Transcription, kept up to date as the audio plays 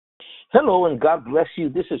Hello and God bless you.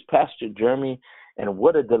 This is Pastor Jeremy, and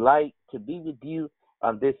what a delight to be with you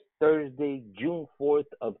on this Thursday, June 4th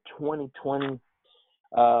of 2020.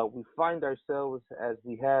 We find ourselves, as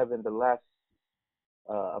we have in the last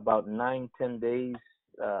about 9, 10 days,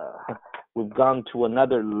 uh, we've gone to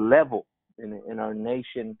another level in our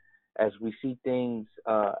nation as we see things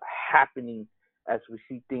happening, as we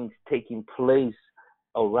see things taking place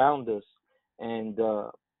around us. And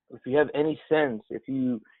if you have any sense, if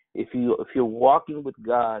you're walking with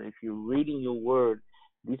God, if you're reading your word,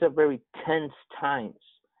 these are very tense times.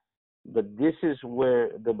 But this is where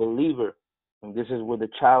the believer, and this is where the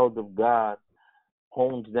child of God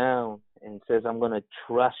hones down and says, I'm going to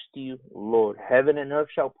trust you, Lord. Heaven and earth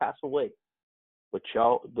shall pass away, but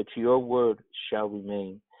your word shall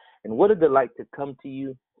remain. And what a delight to come to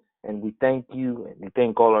you. And we thank you, and we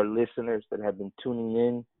thank all our listeners that have been tuning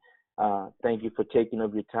in. Thank you for taking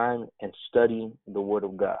up your time and studying the Word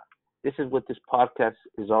of God. This is what this podcast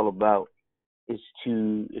is all about: is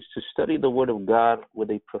to study the Word of God with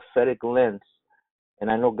a prophetic lens. And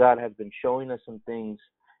I know God has been showing us some things,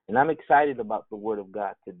 and I'm excited about the Word of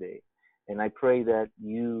God today. And I pray that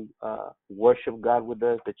you worship God with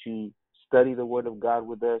us, that you study the Word of God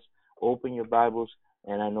with us, open your Bibles,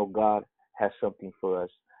 and I know God has something for us.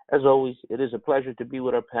 As always, it is a pleasure to be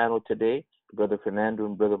with our panel today, Brother Fernando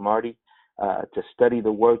and Brother Marty, to study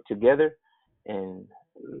the Word together. And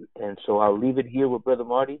so I'll leave it here with Brother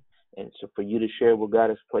Marty, and so for you to share what God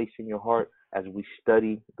has placed in your heart as we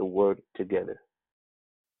study the Word together.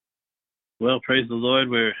 Well, praise the Lord.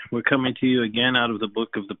 We're coming to you again out of the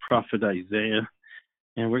book of the prophet Isaiah,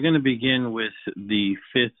 and we're going to begin with the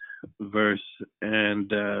 5th verse. And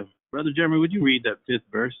Brother Jeremy, would you read that 5th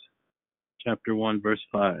verse, chapter 1, verse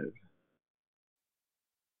 5?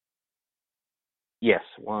 Yes,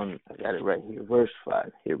 I got it right here. Verse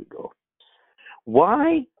 5. Here we go.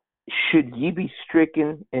 Why should ye be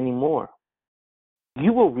stricken any more?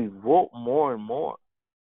 You will revolt more and more.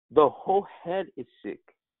 The whole head is sick,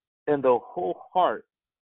 and the whole heart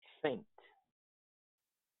faint.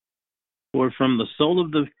 For from the sole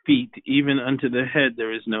of the feet even unto the head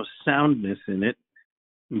there is no soundness in it,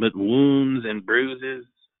 but wounds and bruises,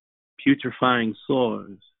 putrefying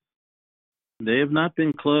sores. They have not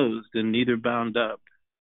been closed, and neither bound up,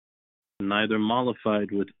 neither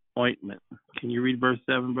mollified with ointment. Can you read verse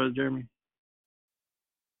 7, Brother Jeremy?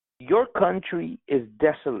 Your country is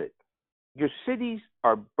desolate. Your cities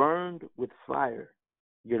are burned with fire.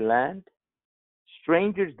 Your land,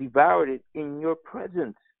 strangers devoured it in your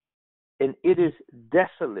presence, and it is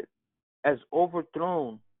desolate, as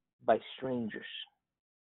overthrown by strangers.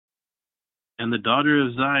 And the daughter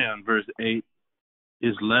of Zion, verse 8,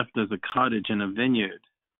 is left as a cottage in a vineyard,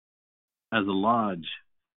 as a lodge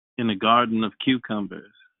in a garden of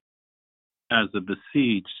cucumbers, as a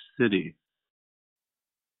besieged city.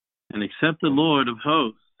 And except the Lord of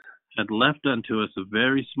hosts had left unto us a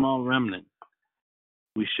very small remnant,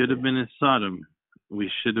 we should have been as Sodom, we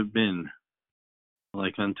should have been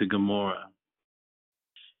like unto Gomorrah.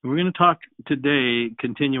 We're going to talk today,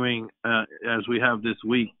 continuing as we have this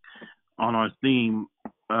week, on our theme,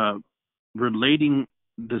 relating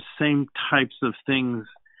the same types of things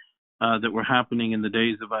that were happening in the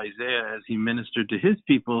days of Isaiah as he ministered to his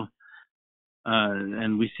people,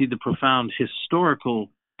 and we see the profound historical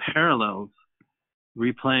parallels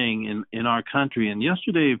replaying in our country. And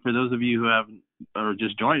yesterday, for those of you who are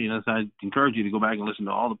just joining us, I encourage you to go back and listen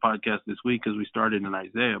to all the podcasts this week because we started in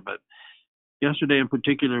Isaiah. But yesterday in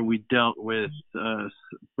particular, we dealt with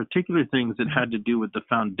particular things that had to do with the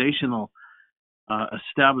foundational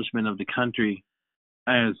establishment of the country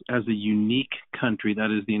as a unique country, that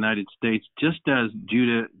is the United States, just as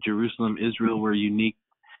Judah, Jerusalem, Israel were unique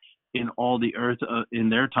in all the earth in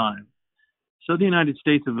their time. So the United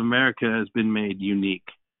States of America has been made unique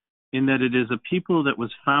in that it is a people that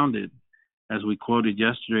was founded, as we quoted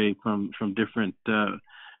yesterday from different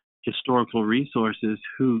historical resources,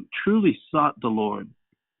 who truly sought the Lord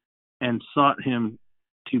and sought him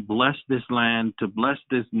to bless this land, to bless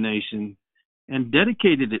this nation, and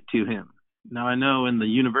dedicated it to him. Now, I know in the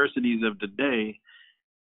universities of today,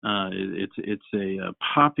 it's a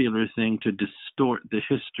popular thing to distort the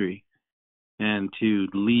history and to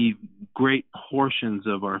leave great portions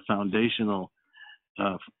of our foundational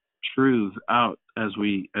truths out as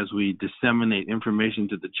we disseminate information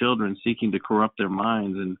to the children, seeking to corrupt their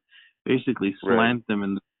minds and basically slant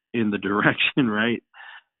them in the direction, right,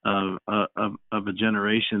 of a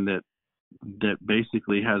generation that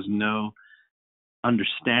basically has no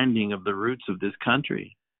understanding of the roots of this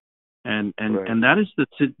country. And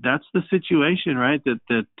that's the situation, right,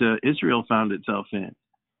 that Israel found itself in.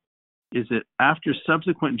 is that after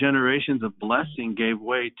subsequent generations of blessing gave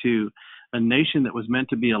way to a nation that was meant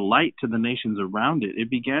to be a light to the nations around it, it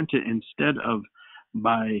began to, instead of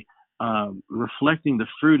by reflecting the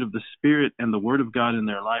fruit of the Spirit and the Word of God in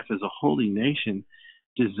their life as a holy nation,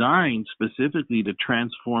 designed specifically to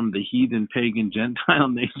transform the heathen, pagan, Gentile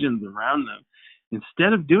nations around them.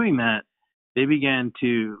 Instead of doing that, they began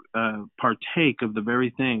to partake of the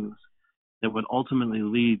very things that would ultimately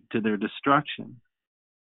lead to their destruction.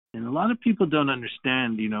 And a lot of people don't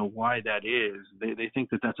understand, why that is. They think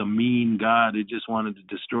that that's a mean God who just wanted to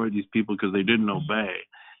destroy these people because they didn't obey.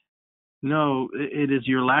 No, it is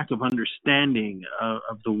your lack of understanding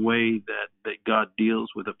of the way that God deals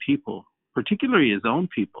with a people, particularly his own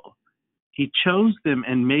people. He chose them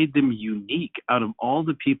and made them unique out of all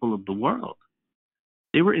the people of the world.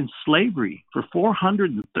 They were in slavery for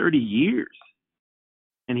 430 years.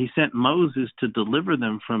 And he sent Moses to deliver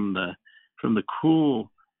them from the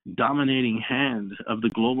cruel, dominating hand of the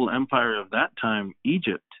global empire of that time,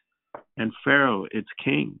 Egypt, and Pharaoh, its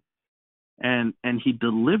king. And he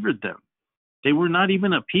delivered them. They were not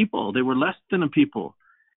even a people. They were less than a people.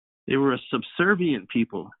 They were a subservient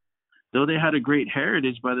people. Though they had a great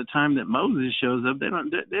heritage, by the time that Moses shows up, they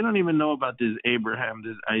don't even know about this Abraham,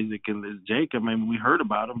 this Isaac, and this Jacob. I mean, we heard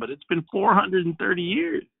about them, but it's been 430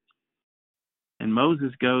 years. And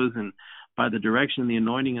Moses goes, and by the direction, the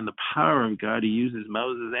anointing, and the power of God, he uses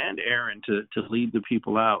Moses and Aaron to lead the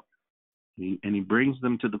people out. And he brings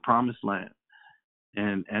them to the promised land.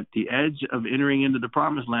 And at the edge of entering into the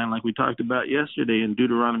promised land, like we talked about yesterday in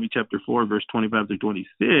Deuteronomy chapter 4, verse 25 through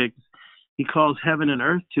 26, he calls heaven and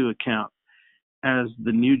earth to account as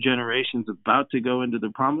the new generation's about to go into the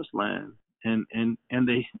promised land. And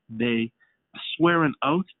they swear an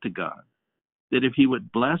oath to God that if he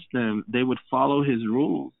would bless them, they would follow his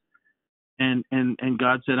rules. And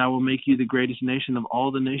God said, I will make you the greatest nation of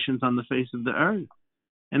all the nations on the face of the earth.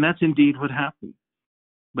 And that's indeed what happened.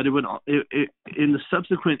 But in the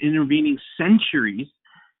subsequent intervening centuries,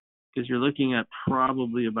 because you're looking at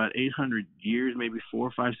probably about 800 years, maybe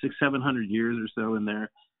 4, 5, 6, 700 years or so in there,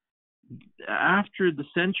 after the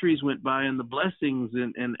centuries went by and the blessings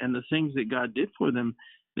and the things that God did for them,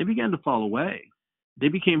 they began to fall away. They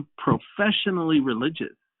became professionally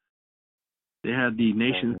religious. They had the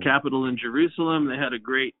nation's capital in Jerusalem. They had a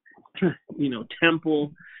great,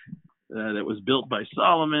 temple that was built by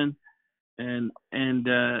Solomon, and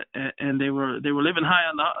they were living high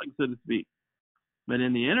on the hog, so to speak. But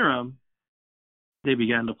in the interim, they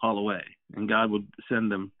began to fall away, and God would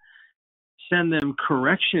send them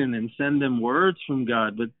correction and send them words from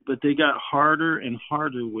God. But they got harder and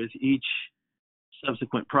harder with each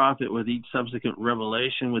subsequent prophet, with each subsequent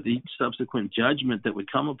revelation, with each subsequent judgment that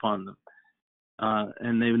would come upon them.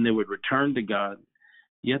 And they would return to God,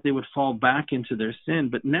 yet they would fall back into their sin.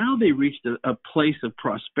 But now they reached a place of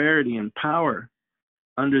prosperity and power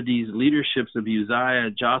under these leaderships of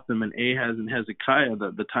Uzziah, Jotham, and Ahaz, and Hezekiah,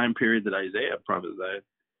 the time period that Isaiah prophesied.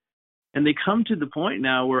 And they come to the point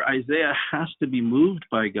now where Isaiah has to be moved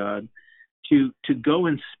by God to go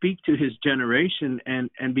and speak to his generation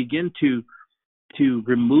and begin to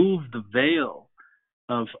remove the veil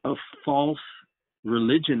of false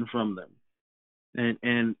religion from them.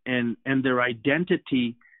 And their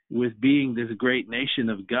identity with being this great nation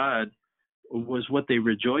of God was what they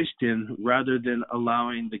rejoiced in, rather than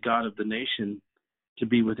allowing the God of the nation to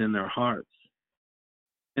be within their hearts.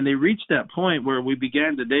 And they reached that point where we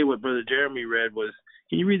began today. What Brother Jeremy read was,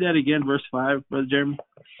 can you read that again, verse 5, Brother Jeremy?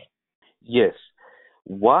 Yes.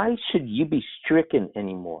 Why should you be stricken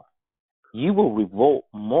anymore? You will revolt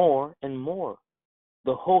more and more.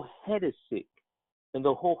 The whole head is sick, and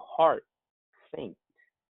the whole heart faint.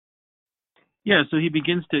 Yeah, so he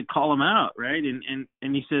begins to call them out, right? And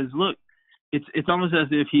he says, look, it's almost as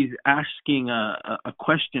if he's asking a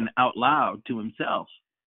question out loud to himself.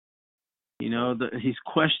 He's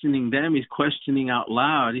questioning them. He's questioning out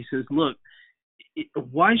loud. He says, look,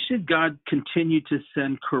 why should God continue to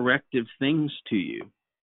send corrective things to you?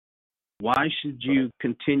 Why should you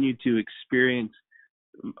continue to experience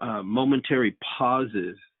momentary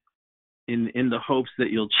pauses in the hopes that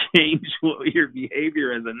you'll change your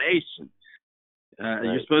behavior as a nation? Right.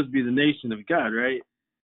 You're supposed to be the nation of God, right?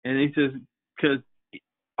 And he says, because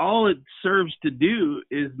all it serves to do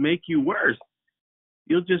is make you worse.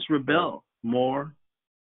 You'll just rebel more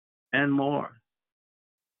and more.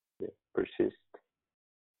 Persist.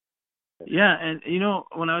 Yeah, and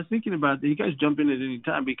when I was thinking about that, you guys jump in at any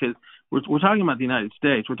time, because we're talking about the United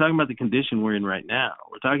States. We're talking about the condition we're in right now.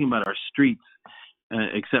 We're talking about our streets.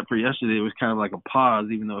 Except for yesterday, it was kind of like a pause,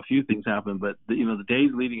 even though a few things happened. But the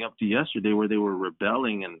days leading up to yesterday, where they were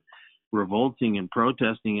rebelling revolting and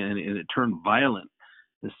protesting, and it turned violent,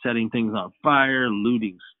 setting things on fire,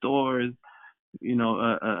 looting stores,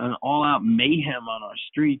 an all-out mayhem on our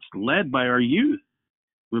streets led by our youth,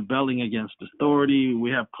 rebelling against authority.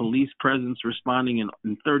 We have police presence responding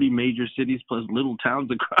in 30 major cities plus little towns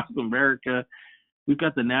across America. We've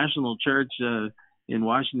got the national church in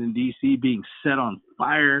Washington, D.C. being set on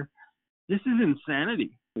fire. This is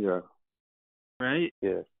insanity. Yeah. Right?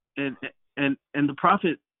 Yeah. And the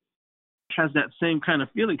prophet has that same kind of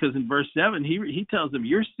feeling, because in verse 7, he tells them,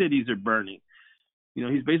 your cities are burning.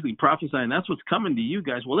 He's basically prophesying that's what's coming to you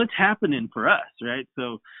guys. Well, it's happening for us, right?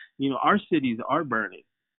 So, our cities are burning,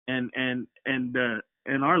 and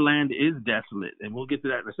our land is desolate, and we'll get to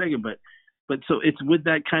that in a second. But so it's with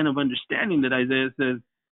that kind of understanding that Isaiah says,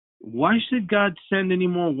 why should God send any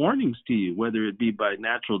more warnings to you, whether it be by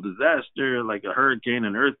natural disaster like a hurricane,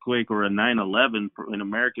 an earthquake, or a 9/11 in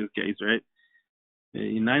America's case, right?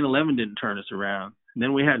 9/11 didn't turn us around. And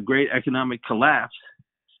then we had great economic collapse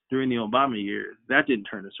during the Obama years. That didn't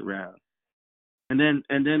turn us around. And then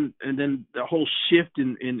the whole shift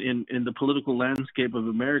in the political landscape of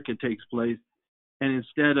America takes place. And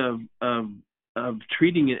instead of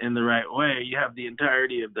treating it in the right way, you have the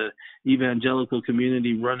entirety of the evangelical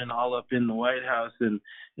community running all up in the White House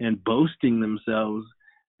and boasting themselves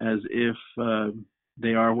as if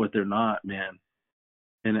they are what they're not, man.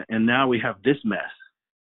 And now we have this mess.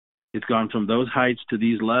 It's gone from those heights to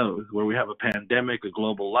these lows, where we have a pandemic, a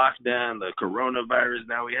global lockdown, the coronavirus.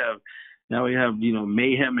 Now we have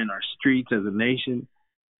mayhem in our streets as a nation.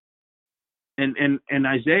 And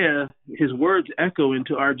Isaiah, his words echo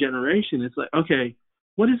into our generation. It's like, okay,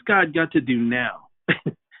 what has God got to do now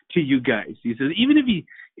to you guys? He says, even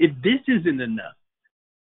if this isn't enough,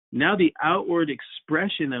 now the outward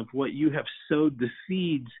expression of what you have sowed the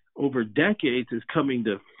seeds over decades is coming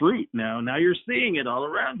to fruit now. Now you're seeing it all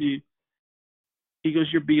around you. He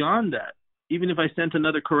goes, you're beyond that. Even if I sent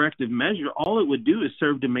another corrective measure, all it would do is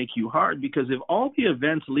serve to make you hard, because if all the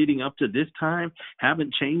events leading up to this time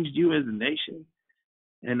haven't changed you as a nation,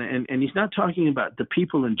 and he's not talking about the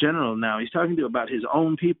people in general now, he's talking about his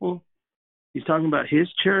own people. He's talking about his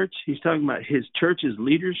church. He's talking about his church's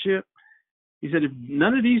leadership. He said, if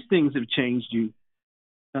none of these things have changed you,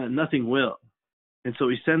 nothing will. And so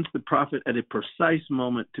he sends the prophet at a precise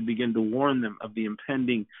moment to begin to warn them of the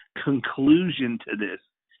impending conclusion to this,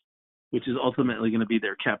 which is ultimately going to be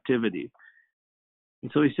their captivity.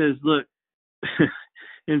 And so he says, look,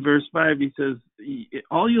 in verse 5, he says,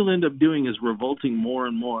 all you'll end up doing is revolting more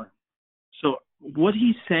and more. So what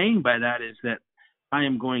he's saying by that is that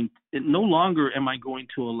no longer am I going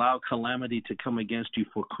to allow calamity to come against you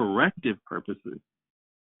for corrective purposes.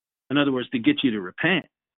 In other words, to get you to repent.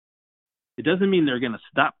 It doesn't mean they're going to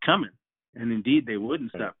stop coming. And indeed, they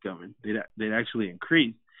wouldn't stop coming. They'd actually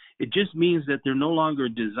increase. It just means that they're no longer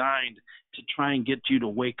designed to try and get you to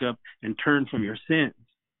wake up and turn from your sins.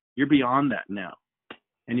 You're beyond that now.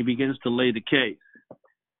 And he begins to lay the case.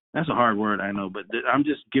 That's a hard word, I know, but I'm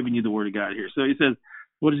just giving you the word of God here. So he says,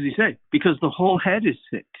 what does he say? Because the whole head is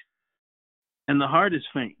sick and the heart is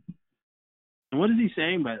faint. And what is he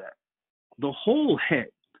saying by that? The whole head.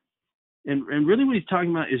 And really what he's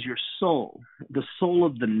talking about is your soul, the soul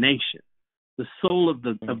of the nation, the soul of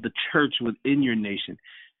the church within your nation.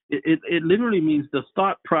 It literally means the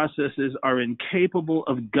thought processes are incapable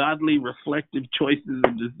of godly, reflective choices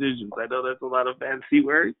and decisions. I know that's a lot of fancy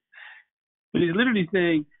words, but he's literally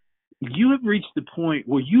saying you have reached the point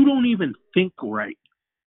where you don't even think right.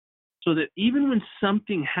 So that even when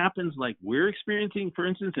something happens like we're experiencing, for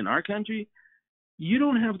instance, in our country, you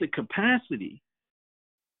don't have the capacity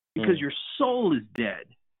because your soul is dead.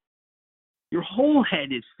 Your whole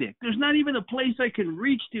head is sick. There's not even a place I can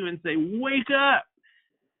reach to and say, wake up,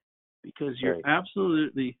 because you're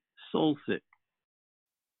absolutely soul sick.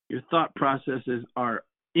 Your thought processes are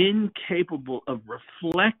incapable of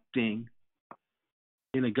reflecting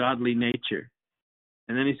in a godly nature.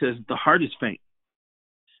 And then he says the heart is faint,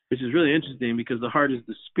 which is really interesting because the heart is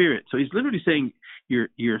the spirit. So he's literally saying your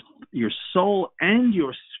soul and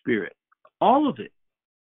your spirit, all of it,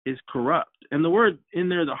 is corrupt. And the word in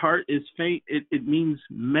there, the heart is faint, it means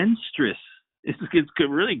menstruous. It's a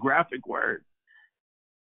really graphic word.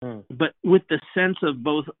 But with the sense of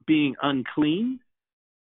both being unclean,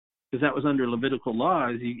 because that was under Levitical law,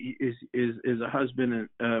 is a husband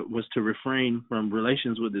was to refrain from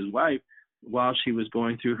relations with his wife while she was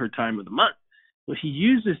going through her time of the month. But he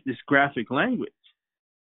uses this graphic language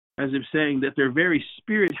as if saying that their very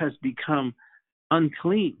spirit has become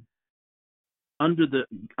unclean. Under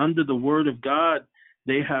the word of God,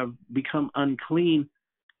 they have become unclean,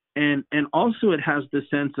 and also it has the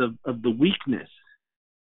sense of the weakness.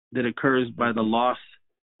 that occurs by the loss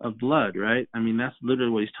of blood, right? I mean, that's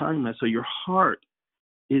literally what he's talking about. So your heart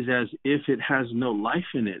is as if it has no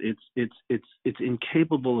life in it. It's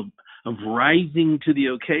incapable of rising to the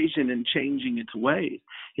occasion and changing its ways.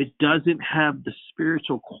 It doesn't have the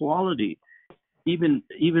spiritual quality, even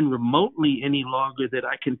remotely any longer, that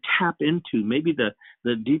I can tap into. Maybe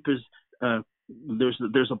the deepest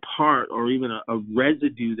there's a part or even a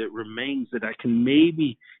residue that remains that I can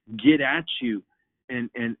maybe get at you and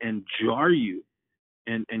jar you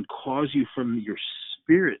and cause you from your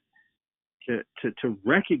spirit to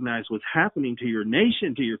recognize what's happening to your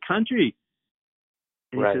nation, to your country.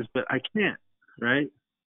 And Right. he says, but I can't, right?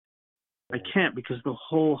 I can't, because the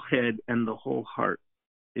whole head and the whole heart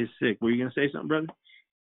is sick. Were you going to say something, brother?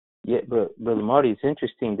 Yeah, but Brother Marty, it's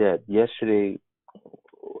interesting that yesterday,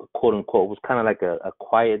 quote unquote, was kind of like a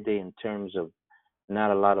quiet day in terms of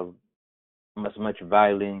not a lot of as much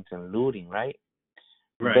violence and looting, right?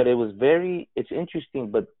 Right. But it's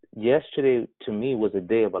interesting, but yesterday to me was a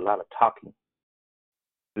day of a lot of talking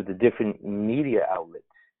through the different media outlets,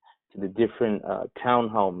 to the different town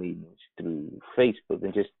hall meetings, through Facebook,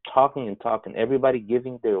 and just talking and talking, everybody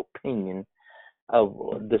giving their opinion of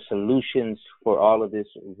the solutions for all of this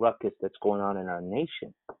ruckus that's going on in our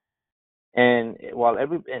nation. And while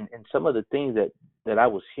and some of the things that I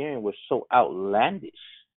was hearing were so outlandish,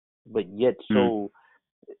 but yet so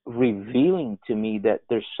revealing to me that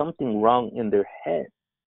there's something wrong in their head.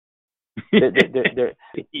 They're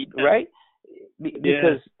right?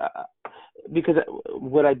 Because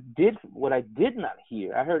what I did not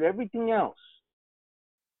hear, I heard everything else,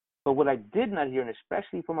 but what I did not hear, and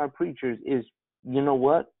especially from our preachers, is, you know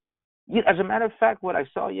what? As a matter of fact, what I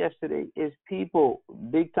saw yesterday is people,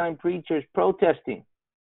 big time preachers, protesting,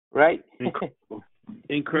 right?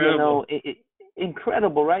 Incredible.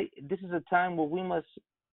 Incredible, right? This is a time where we must,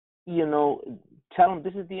 tell them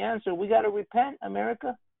this is the answer. We got to repent,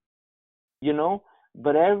 America.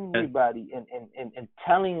 But everybody and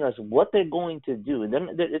telling us what they're going to do, and then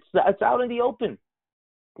it's out in the open.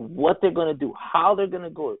 What they're going to do, how they're going to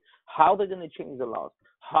go, how they're going to change the laws,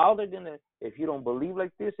 how they're going to, if you don't believe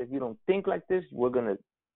like this, if you don't think like this, we're going to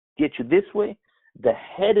get you this way. The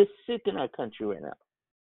head is sick in our country right now.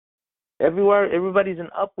 Everywhere, everybody's in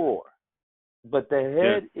uproar, but the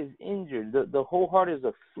head is injured. The whole heart is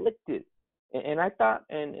afflicted. And I thought,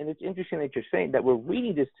 and it's interesting that you're saying that we're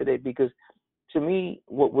reading this today, because to me,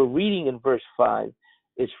 what we're reading in verse 5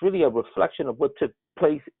 is really a reflection of what took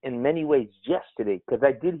place in many ways yesterday, because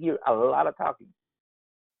I did hear a lot of talking.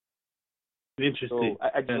 Interesting. So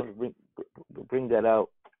I just want to bring that out.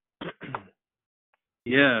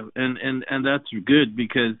 Yeah, and that's good,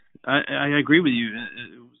 because I agree with you.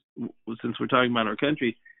 Since we're talking about our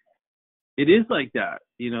country, it is like that.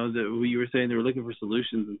 That you were saying they were looking for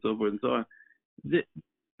solutions and so forth and so on.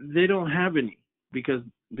 They don't have any, because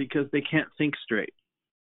they can't think straight.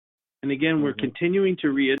 And again, we're continuing to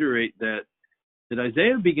reiterate that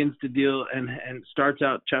Isaiah begins to deal and starts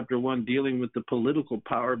out chapter 1 dealing with the political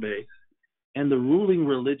power base and the ruling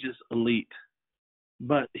religious elite.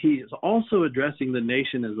 But he is also addressing the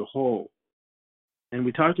nation as a whole. And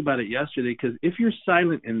we talked about it yesterday, because if you're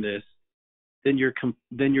silent in this, then you're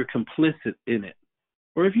complicit in it.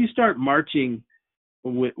 Or if you start marching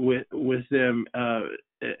with them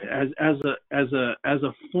as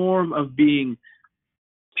a form of being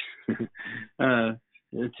to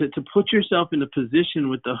put yourself in a position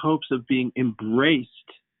with the hopes of being embraced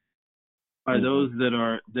by those that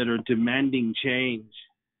are demanding change,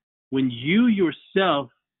 when you yourself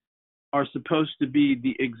are supposed to be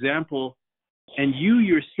the example, and you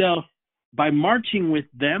yourself, by marching with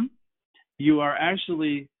them, you are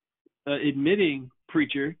actually admitting,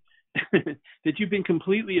 preacher, that you've been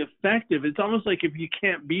completely effective. It's almost like if you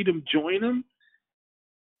can't beat them, join them,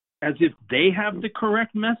 as if they have the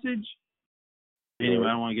correct message. Anyway,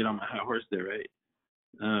 I don't want to get on my high horse there, right?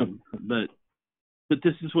 But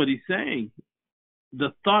this is what he's saying.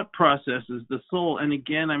 The thought process is the soul. And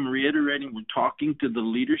again, I'm reiterating, we're talking to the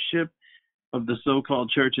leadership of the so-called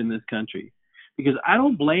church in this country, because I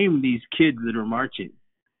don't blame these kids that are marching.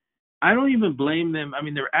 I don't even blame them. I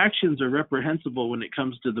mean, their actions are reprehensible when it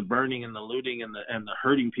comes to the burning and the looting and the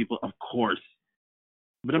hurting people, of course.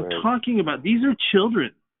 But I'm talking about, these are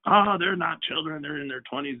children. Oh, they're not children. They're in their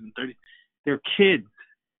 20s and 30s. They're kids.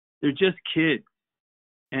 They're just kids,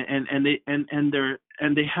 and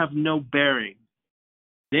they have no bearing.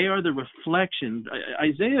 They are the reflection.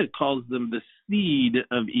 Isaiah calls them the seed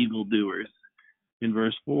of evildoers in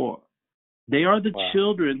verse 4. They are the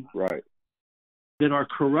children that are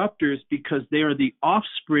corrupters, because they are the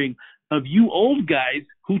offspring of you old guys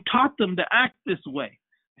who taught them to act this way.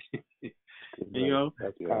 You know,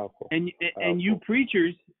 That's powerful. and you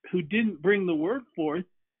preachers who didn't bring the word forth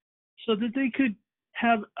so that they could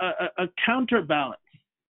have a counterbalance.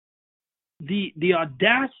 The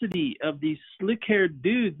audacity of these slick-haired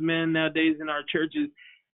dudes, man, nowadays in our churches,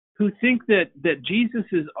 who think that Jesus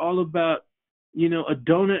is all about, you know, a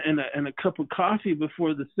donut and a cup of coffee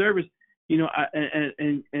before the service, you know,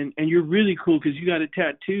 and you're really cool because you got a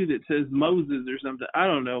tattoo that says Moses or something. I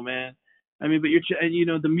don't know, man. I mean, but you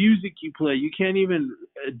know, the music you play, you can't even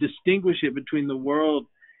distinguish it between the world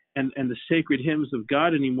and the sacred hymns of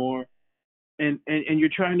God anymore. And you're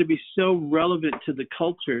trying to be so relevant to the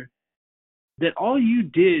culture that all you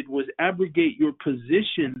did was abrogate your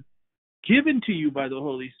position given to you by the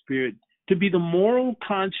Holy Spirit to be the moral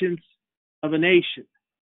conscience of a nation.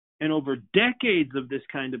 And over decades of this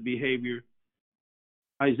kind of behavior,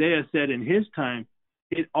 Isaiah said in his time,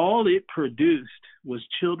 all it produced was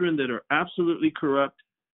children that are absolutely corrupt,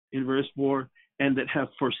 in verse 4, and that have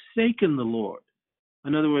forsaken the Lord.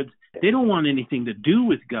 In other words, they don't want anything to do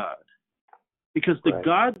with God, because the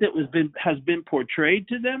God that has been portrayed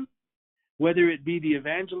to them, whether it be the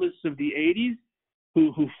evangelists of the 80s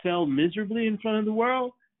who fell miserably in front of the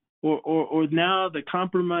world, or now the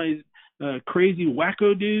compromised, crazy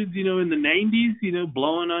wacko dudes, you know, in the 90s, you know,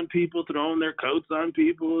 blowing on people, throwing their coats on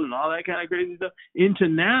people and all that kind of crazy stuff, into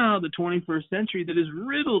now the 21st century that is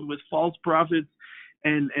riddled with false prophets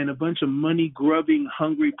and a bunch of money-grubbing,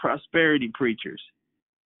 hungry prosperity preachers.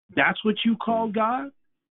 That's what you call God?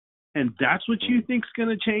 And that's what you think is going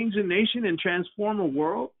to change a nation and transform a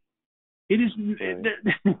world? It is.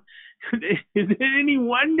 Is it any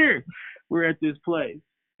wonder we're at this place?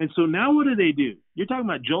 And so now what do? You're talking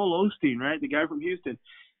about Joel Osteen, right? The guy from Houston.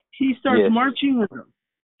 He starts marching with them.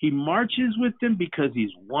 He marches with them because he's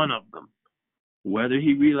one of them, whether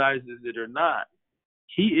he realizes it or not.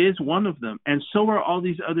 He is one of them. And so are all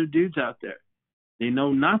these other dudes out there. They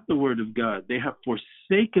know not the word of God. They have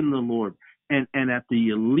forsaken the Lord. And at the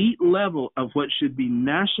elite level of what should be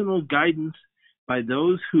national guidance by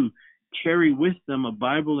those who carry with them a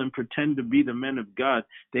Bible and pretend to be the men of God,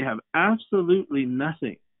 they have absolutely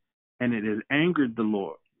nothing. And it has angered the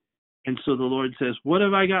Lord. And so the Lord says, what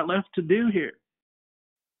have I got left to do here?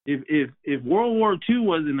 If World War II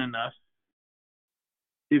wasn't enough,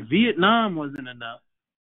 if Vietnam wasn't enough,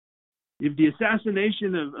 if the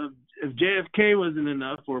assassination of JFK wasn't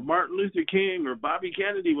enough, or Martin Luther King or Bobby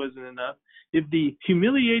Kennedy wasn't enough, if the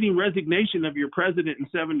humiliating resignation of your president in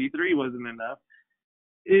 73 wasn't enough,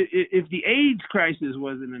 if the AIDS crisis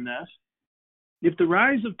wasn't enough, if the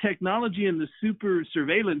rise of technology and the super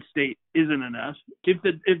surveillance state isn't enough, if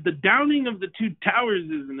the downing of the two towers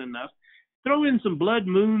isn't enough, throw in some blood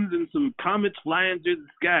moons and some comets flying through the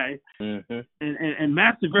sky, and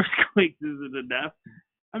massive earthquakes isn't enough.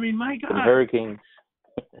 I mean, my God. And hurricanes.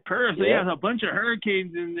 A bunch of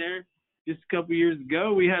hurricanes in there. Just a couple years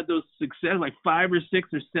ago, we had those success, like 5 or 6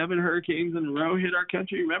 or 7 hurricanes in a row hit our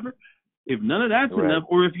country, remember? If none of that's enough,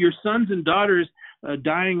 or if your sons and daughters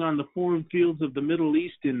dying on the foreign fields of the Middle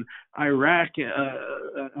East and Iraq,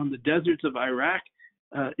 on the deserts of Iraq,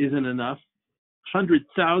 isn't enough,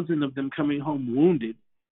 100,000 of them coming home wounded,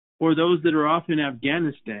 or those that are off in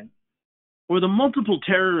Afghanistan, or the multiple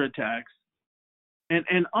terror attacks,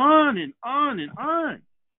 and on and on and on.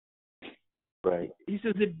 Right. He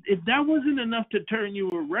says, if that wasn't enough to turn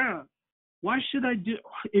you around, why should I do?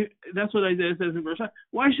 That's what Isaiah says in verse 5.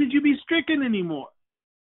 Why should you be stricken anymore?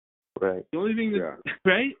 Right. The only thing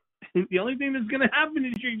right? The only thing that's going to happen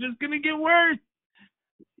is you're just going to get worse.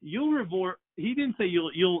 You'll revolt. He didn't say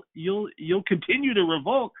you'll continue to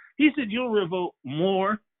revolt. He said you'll revolt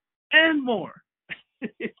more and more.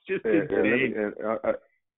 It's just insane.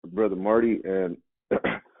 Brother Marty, and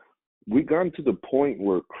we gotten to the point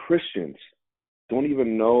where Christians don't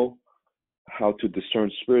even know how to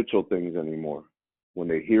discern spiritual things anymore. When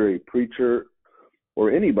they hear a preacher,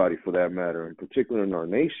 or anybody for that matter, in particular in our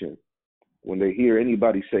nation, when they hear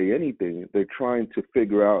anybody say anything, they're trying to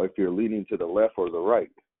figure out if you're leaning to the left or the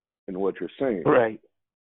right in what you're saying. Right.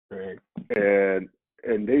 And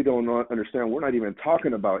they don't understand. We're not even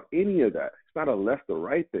talking about any of that. It's not a left or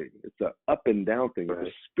right thing. It's an up and down thing. It's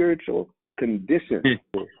a spiritual condition.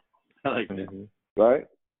 I like that. Right?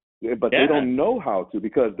 But they don't know how to,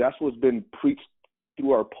 because that's what's been preached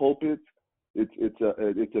through our pulpits. It's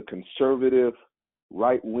a conservative,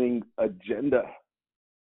 right-wing agenda.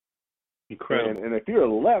 Incredible. And if you're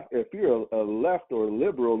a left or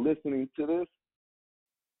liberal listening to this,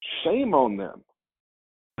 shame on them.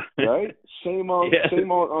 Right? Shame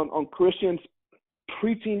on Christians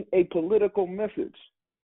preaching a political message.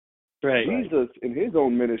 Right. Jesus, in his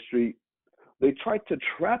own ministry, they tried to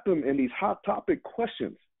trap him in these hot topic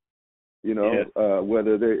questions. You know, Yeah.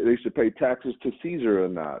 whether they should pay taxes to Caesar or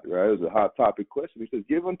not, right? It was a hot topic question. He says,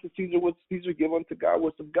 "Give unto Caesar what's Caesar, give unto God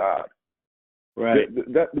what's of God." Right.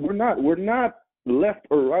 That we're not left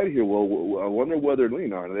or right here. Well, I wonder whether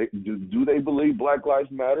do they believe Black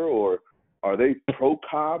Lives Matter, or are they pro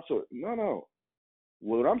cops, or no?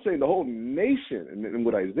 What I'm saying, the whole nation, and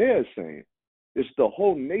what Isaiah is saying, is the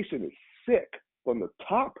whole nation is sick from the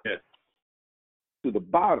top to the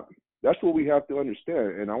bottom. That's what we have to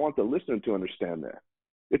understand, and I want the listener to understand that.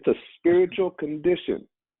 It's a spiritual condition.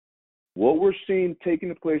 What we're seeing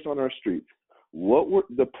taking place on our streets,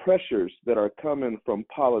 the pressures that are coming from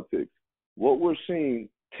politics, what we're seeing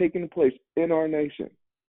taking place in our nation,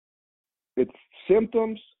 it's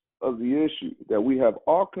symptoms of the issue that we have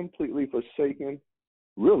all completely forsaken,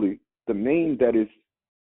 really, the name that is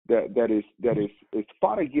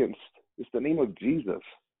fought against. It's the name of Jesus.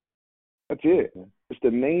 That's it. It's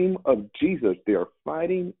the name of Jesus. They are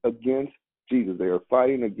fighting against Jesus. They are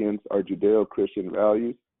fighting against our Judeo-Christian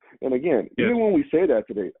values. And again, even when we say that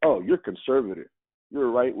today, oh, you're conservative, you're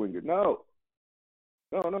a right-winger. No.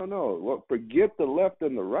 Well, forget the left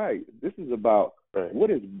and the right. This is about what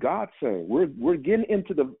is God saying. We're getting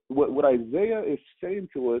into what Isaiah is saying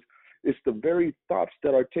to us. Is the very thoughts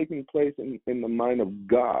that are taking place in the mind of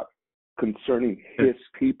God concerning His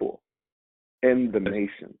people and the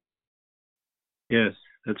nation. Yes,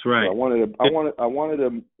 that's right. So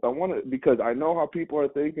I wanted because I know how people are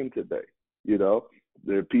thinking today. You know,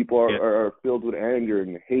 the people are filled with anger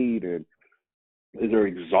and hate, and they're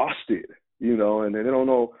exhausted. You know, and they don't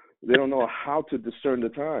know how to discern the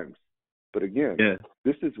times. But again,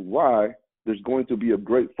 this is why there's going to be a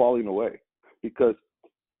great falling away, because.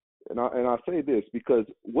 And I say this because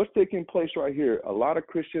what's taking place right here, a lot of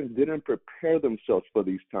Christians didn't prepare themselves for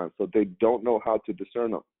these times, so they don't know how to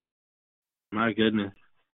discern them. My goodness.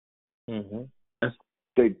 Mm-hmm.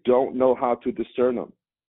 They don't know how to discern them.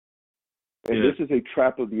 And this is a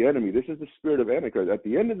trap of the enemy. This is the spirit of Antichrist. At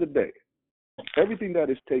the end of the day, everything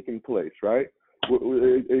that is taking place, right?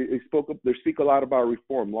 They speak a lot about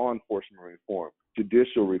reform, law enforcement reform,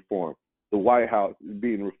 judicial reform, the White House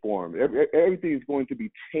being reformed. Everything is going to be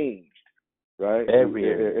changed, right? And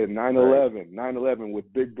 9/11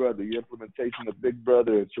 with Big Brother, the implementation of Big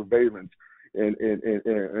Brother and surveillance,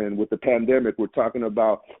 and with the pandemic, we're talking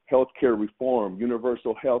about healthcare reform,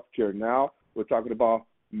 universal healthcare. Now we're talking about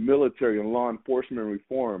military and law enforcement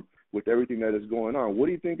reform with everything that is going on. What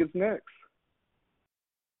do you think is next?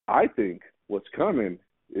 I think what's coming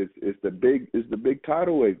is the big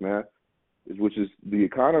tidal wave, man, which is the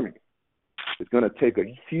economy. It's going to take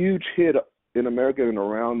a huge hit in America and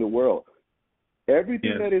around the world.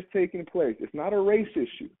 Everything that is taking place, it's not a race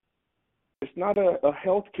issue. It's not a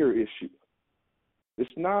healthcare issue.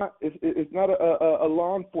 It's not a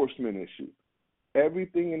law enforcement issue.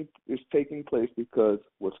 Everything is taking place because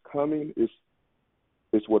what's coming is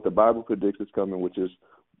what the Bible predicts is coming, which is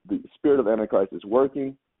the spirit of Antichrist is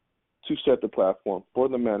working to set the platform for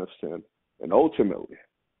the man of sin. And ultimately,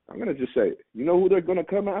 I'm going to just say it. You know who they're going to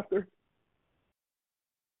come after?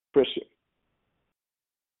 Christian.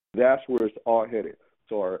 That's where it's all headed.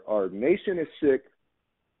 So our nation is sick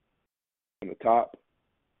from the top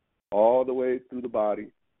all the way through the body.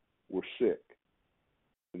 We're sick.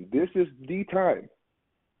 And this is the time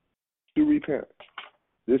to repent.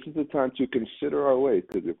 This is the time to consider our ways,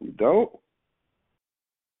 because if we don't,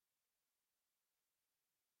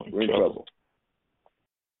 we're in trouble.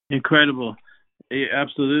 Incredible.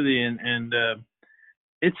 Absolutely. And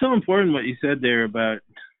it's so important what you said there about,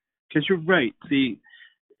 because you're right. See,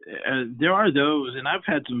 there are those, and I've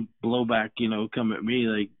had some blowback, come at me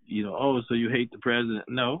like, oh, so you hate the president.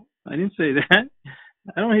 No, I didn't say that.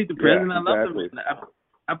 I don't hate the president. I love him.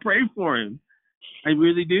 I pray for him. I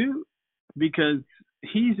really do, because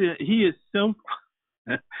he is so,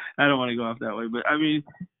 I don't want to go off that way, but I mean,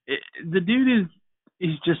 the dude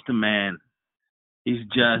he's just a man. He's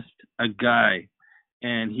just a guy,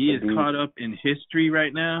 and he is caught up in history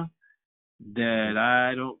right now that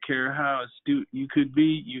I don't care how astute you could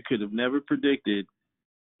be, you could have never predicted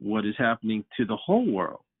what is happening to the whole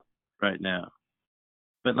world right now.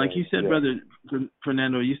 But like you said, Brother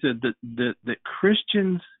Fernando, you said that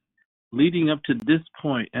Christians leading up to this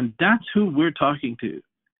point, and that's who we're talking to.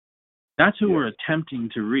 That's who we're attempting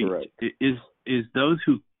to reach, is those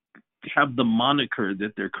who have the moniker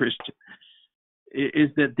that they're Christian, is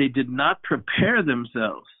that they did not prepare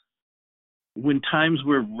themselves when times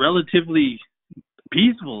were relatively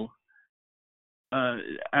peaceful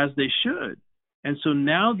as they should. And so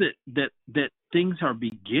now that things are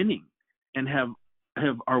beginning and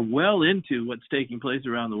are well into what's taking place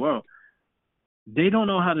around the world, they don't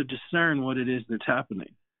know how to discern what it is that's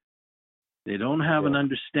happening. They don't have an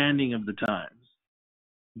understanding of the times.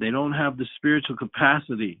 They don't have the spiritual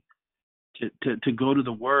capacity to go to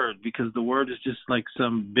the Word, because the Word is just like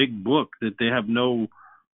some big book that they have no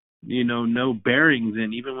bearings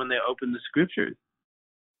in, even when they open the Scriptures.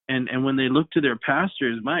 And when they look to their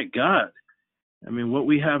pastors, my God, I mean, what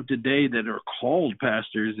we have today that are called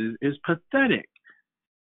pastors is pathetic.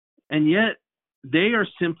 And yet they are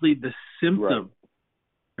simply the symptom,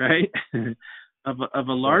 right? of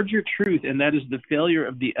a larger truth, and that is the failure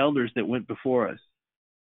of the elders that went before us.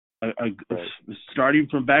 Starting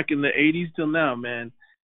from back in the 80s till now, man,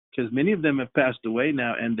 because many of them have passed away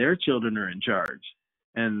now, and their children are in charge.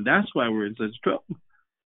 And that's why we're in such trouble.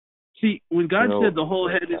 See, when God said the whole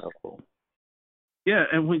head is... Yeah,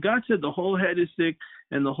 and when God said the whole head is sick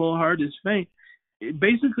and the whole heart is faint,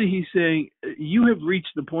 basically he's saying you have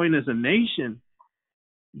reached the point as a nation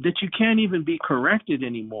that you can't even be corrected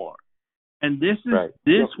anymore. And this is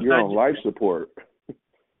this. You're on life support.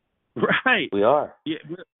 Right. We are. Yeah,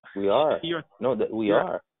 we are. We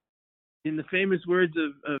are. In the famous words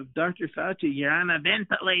of Dr. Fauci, you're on a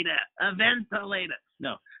ventilator. A ventilator.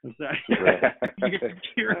 No, I'm sorry.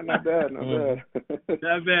 You're not bad.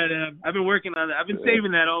 Not bad. I've been working on that. I've been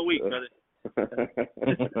saving that all week, brother.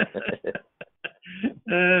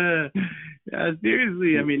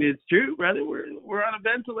 Seriously, I mean, it's true, brother. We're on a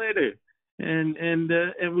ventilator,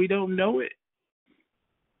 and we don't know it.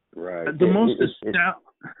 Right. The most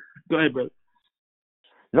Go ahead, brother.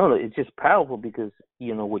 No, it's just powerful because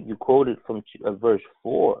what you quoted from verse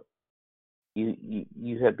 4.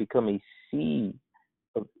 You have become a seed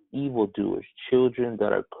of evildoers, children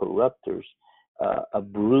that are corrupters, a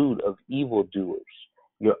brood of evildoers.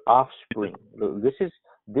 Your offspring. This is.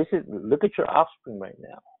 Look at your offspring right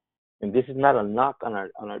now, and this is not a knock on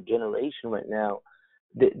our generation right now.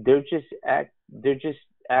 They're just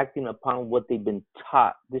acting upon what they've been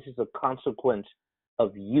taught. This is a consequence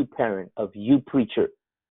of you, parent, of you, preacher,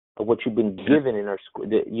 of what you've been given in our school.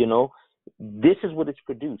 This is what it's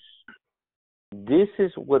produced. This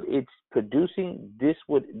is what it's producing. This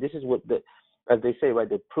is what as they say, right?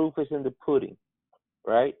 The proof is in the pudding,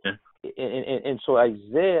 right? Yeah. And so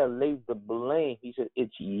Isaiah lays the blame. He said,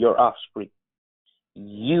 "It's your offspring.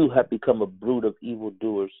 You have become a brood of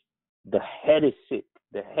evildoers. The head is sick.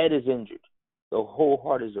 The head is injured. The whole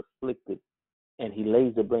heart is afflicted." And he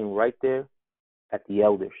lays the blame right there at the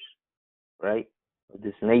elders, right? Of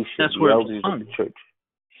this nation, that's the where elders of the church.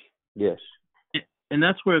 Yes. And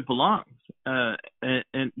that's where it belongs.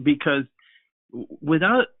 And because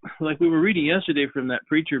without, like we were reading yesterday from that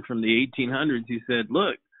preacher from the 1800s, he said,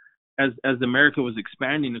 look, as America was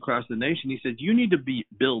expanding across the nation, he said, you need to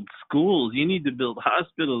build schools, you need to build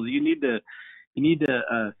hospitals, you need to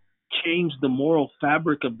change the moral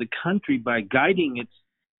fabric of the country by guiding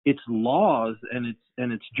its laws and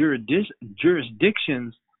its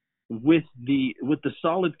jurisdictions with the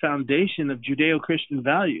solid foundation of Judeo-Christian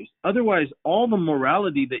values. Otherwise, all the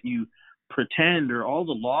morality that you pretend or all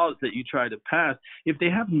the laws that you try to pass, if they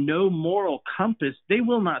have no moral compass, they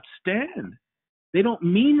will not stand. They don't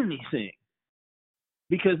mean anything.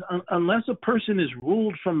 Because unless a person is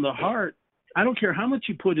ruled from the heart, I don't care how much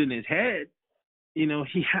you put in his head,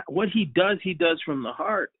 what he does from the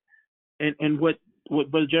heart. And what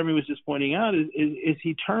Brother Jeremy was just pointing out is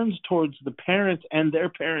he turns towards the parents and their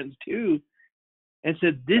parents too and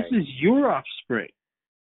said, this is your offspring.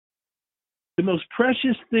 The most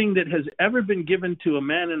precious thing that has ever been given to a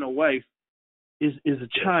man and a wife is a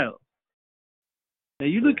child. Now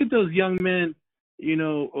you look at those young men,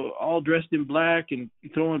 all dressed in black and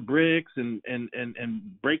throwing bricks and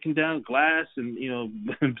breaking down glass and,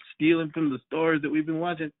 stealing from the stores that we've been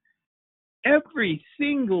watching. Every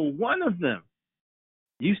single one of them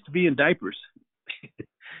used to be in diapers.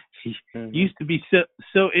 Used to be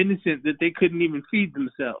so innocent that they couldn't even feed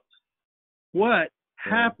themselves. What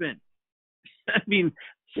happened? I mean,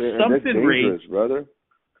 something that's dangerous, raised, brother.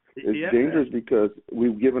 It's dangerous because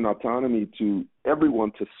we've given autonomy to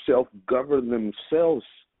everyone to self-govern themselves.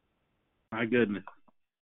 My goodness.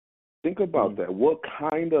 Think about that. What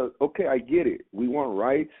kind of... Okay, I get it. We want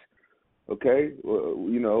rights. Okay,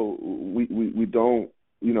 we don't.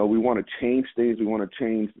 We want to change things. We want to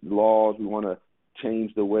change laws. We want to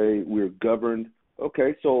change the way we're governed.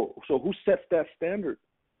 Okay, so who sets that standard?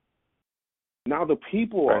 Now the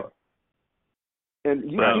people are.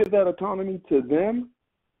 And you give that autonomy to them,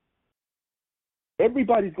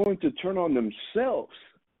 everybody's going to turn on themselves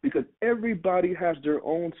because everybody has their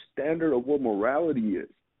own standard of what morality is.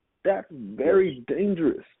 That's very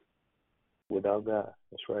dangerous. Without God,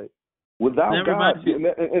 that's right. Without God.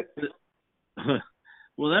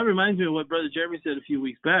 Well, that reminds me of what Brother Jeremy said a few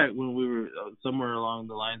weeks back when we were somewhere along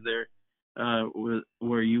the lines there.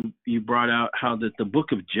 where you brought out how that the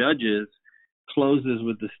book of Judges closes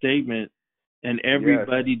with the statement, and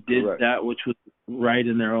everybody did that which was right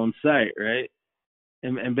in their own sight, right?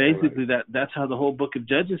 And basically that's how the whole book of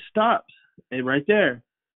Judges stops, right there.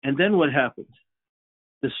 And then what happens?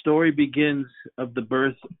 The story begins of the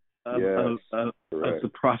birth of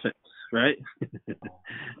the prophets, right?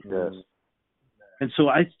 Yes. And so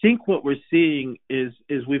I think what we're seeing is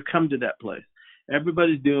we've come to that place.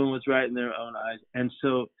 Everybody's doing what's right in their own eyes. And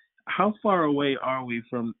so how far away are we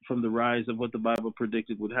from the rise of what the Bible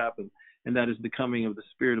predicted would happen? And that is the coming of the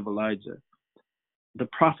spirit of Elijah. The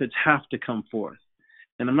prophets have to come forth.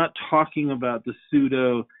 And I'm not talking about the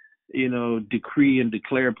pseudo, decree and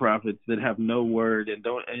declare prophets that have no word and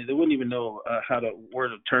they wouldn't even know how to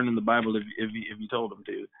word a turn in the Bible if you told them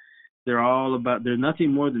to. They're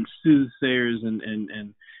nothing more than soothsayers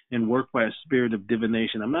and work by a spirit of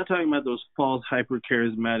divination. I'm not talking about those false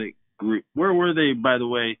hyper-charismatic group. Where were they, by the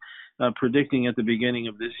way, predicting at the beginning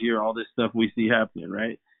of this year all this stuff we see happening,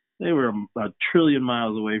 right? They were a trillion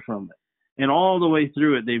miles away from it. And all the way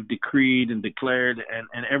through it, they've decreed and declared,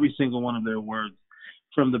 and every single one of their words,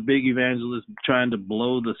 from the big evangelist trying to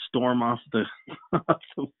blow the storm off the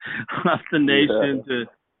nation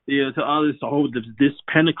to all this, this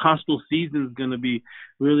Pentecostal season is going to be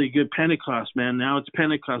really good. Pentecost, man. Now it's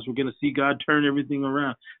Pentecost. We're going to see God turn everything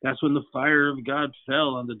around. That's when the fire of God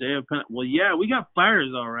fell on the day of Pentecost. Well, yeah, we got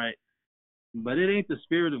fires, all right, but it ain't the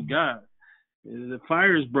Spirit of God. The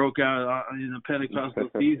fires broke out in the Pentecostal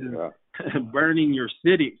season, burning your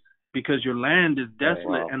cities because your land is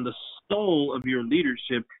desolate and the soul of your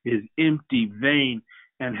leadership is empty, vain,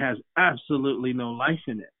 and has absolutely no life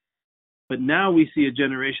in it. But now we see a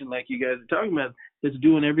generation like you guys are talking about that's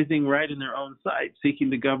doing everything right in their own sight,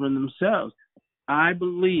 seeking to govern themselves. I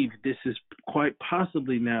believe this is quite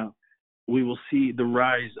possibly now we will see the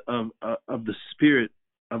rise of the spirit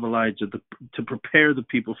of Elijah to prepare the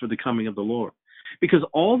people for the coming of the Lord. Because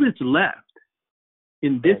all that's left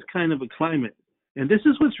in this kind of a climate, and this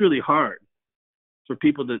is what's really hard for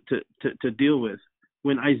people to deal with,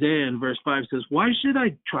 when Isaiah in verse 5 says, why should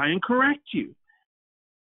I try and correct you?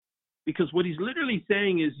 Because what he's literally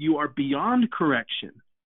saying is you are beyond correction.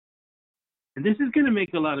 And this is going to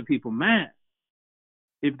make a lot of people mad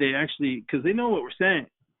if they actually, because they know what we're saying.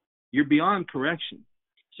 You're beyond correction.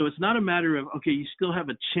 So it's not a matter of, okay, you still have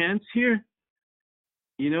a chance here.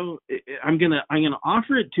 I'm gonna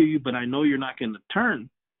offer it to you, but I know you're not going to turn.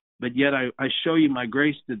 But yet I show you my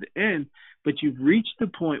grace to the end. But you've reached the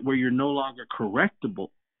point where you're no longer correctable.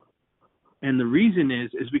 And the reason is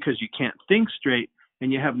because you can't think straight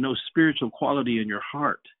and you have no spiritual quality in your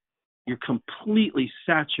heart. You're completely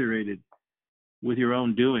saturated with your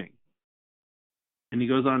own doing. And he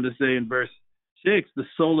goes on to say in verse 6, the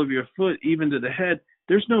sole of your foot, even to the head,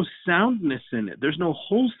 there's no soundness in it. There's no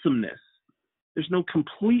wholesomeness. There's no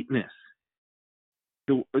completeness.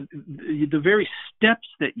 The very steps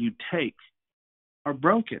that you take are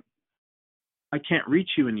broken. I can't reach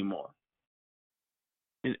you anymore.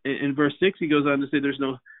 In verse 6, he goes on to say, there's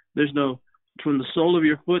no from the sole of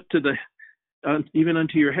your foot to the even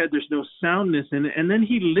unto your head, there's no soundness in it. And then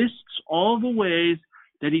he lists all the ways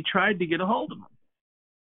that he tried to get a hold of him.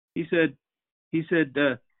 He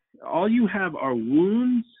said, all you have are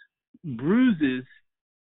wounds, bruises,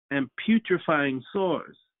 and putrefying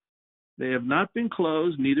sores. They have not been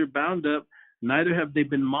closed, neither bound up, neither have they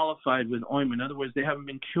been mollified with ointment. In other words, they haven't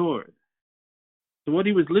been cured. So what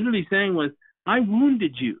he was literally saying was, I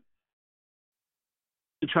wounded you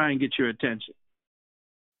to try and get your attention.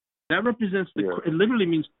 That represents it literally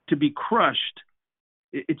means to be crushed.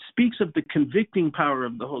 It speaks of the convicting power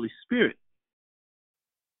of the Holy Spirit.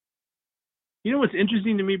 You know what's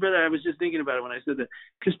interesting to me, brother? I was just thinking about it when I said that.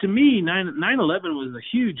 Because to me, 9/11 was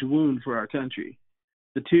a huge wound for our country.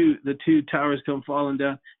 The two towers come falling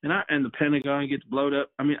down, and the Pentagon gets blown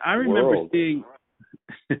up. I mean, I remember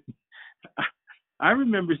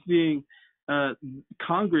seeing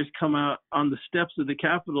Congress come out on the steps of the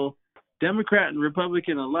Capitol, Democrat and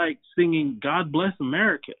Republican alike, singing "God Bless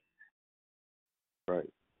America."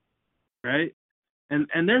 Right,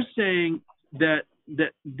 and they're saying that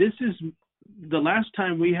this is the last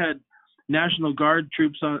time we had National Guard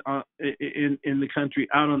troops in the country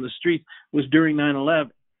out on the streets was during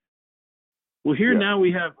 9/11. Well, here now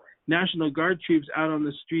we have National Guard troops out on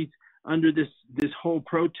the streets under this whole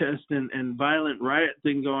protest and violent riot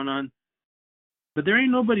thing going on. But there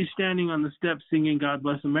ain't nobody standing on the steps singing "God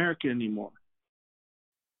Bless America" anymore.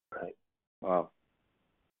 Right. Wow.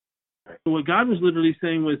 So what God was literally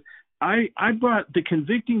saying was, I brought the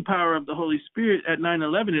convicting power of the Holy Spirit at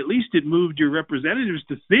 9/11. At least it moved your representatives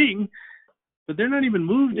to sing, but they're not even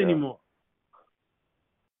moved anymore.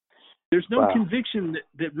 There's no Wow. conviction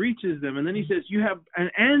that reaches them. And then he says, you have,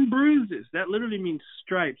 and bruises. That literally means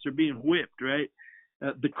stripes or being whipped, right?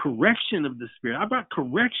 The correction of the Spirit. I brought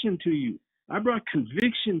correction to you. I brought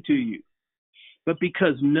conviction to you. But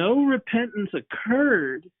because no repentance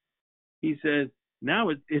occurred, he says, now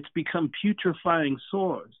it's become putrefying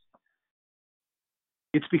sores.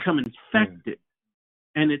 It's become infected.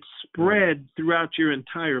 And it's spread throughout your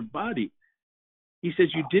entire body. He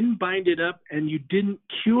says, you didn't bind it up and you didn't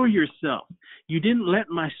cure yourself. You didn't let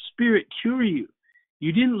my Spirit cure you.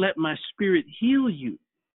 You didn't let my Spirit heal you.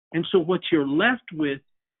 And so what you're left with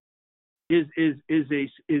is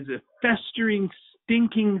a festering,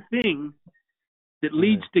 stinking thing that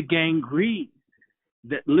leads to gangrene,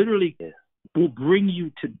 that literally will bring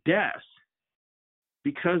you to death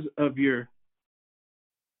because of your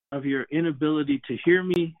inability to hear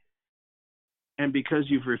me, and because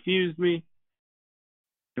you've refused me,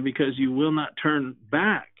 and because you will not turn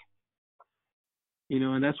back.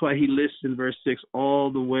 And that's why he lists in verse 6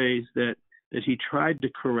 all the ways that he tried to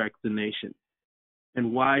correct the nation,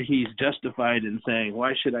 and why he's justified in saying,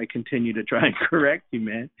 why should I continue to try and correct you,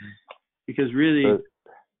 man? Because really,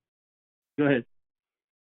 go ahead.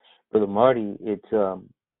 Brother Marty, it's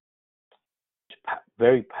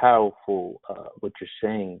very powerful what you're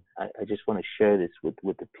saying. I just want to share this with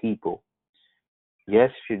the people.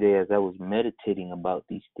 Yesterday, as I was meditating about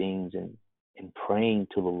these things and praying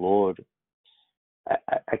to the Lord,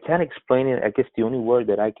 I can't explain it. I guess the only word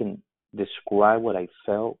that I can describe what I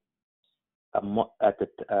felt at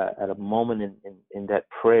a moment in that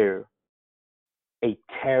prayer, a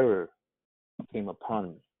terror came upon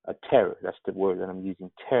me. A terror, that's the word that I'm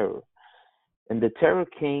using, terror. And the terror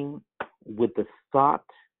came with the thought,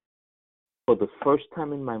 for the first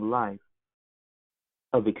time in my life,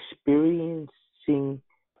 of experiencing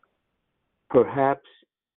perhaps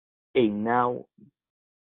a now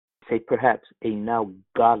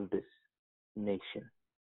godless nation.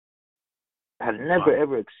 I had never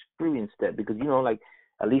ever experienced that, because like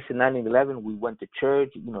at least in 9/11 we went to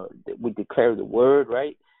church, we declared the word,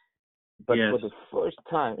 right? But for the first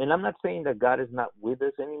time, and I'm not saying that God is not with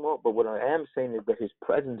us anymore, but what I am saying is that his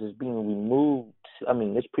presence is being removed. I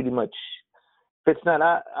mean, it's pretty much, if it's not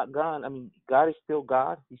gone, I mean, God is still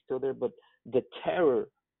God. He's still there. But the terror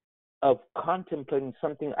of contemplating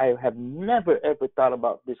something I have never, ever thought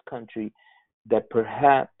about this country, that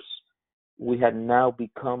perhaps we had now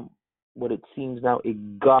become what it seems now, a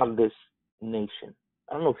godless nation.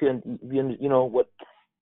 I don't know if you know what,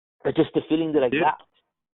 that's just the feeling that I got.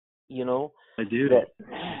 I do. That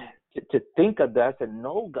to think of that, I said,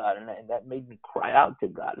 no, God, and that made me cry out to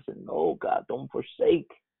God. I said, no, God, don't forsake.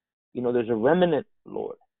 There's a remnant,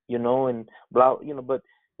 Lord, and blah, but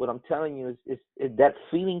what I'm telling you is that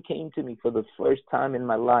feeling came to me for the first time in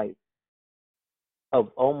my life, of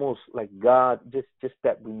almost like God, just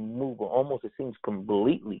that removal, almost it seems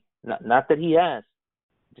completely, not that he has,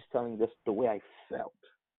 just telling you that's the way I felt,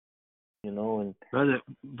 and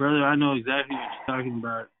brother, I know exactly what you're talking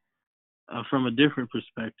about. From a different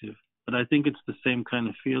perspective, but I think it's the same kind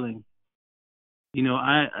of feeling.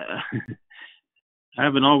 I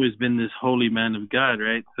haven't always been this holy man of God,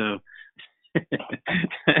 right? So,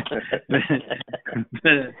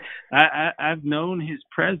 but I've known his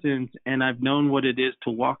presence, and I've known what it is to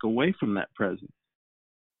walk away from that presence,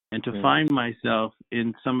 and to find myself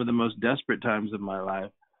in some of the most desperate times of my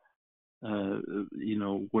life,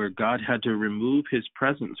 where God had to remove his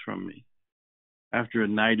presence from me. After a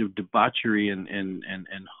night of debauchery and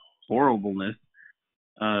horribleness,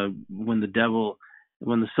 when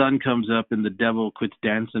the sun comes up and the devil quits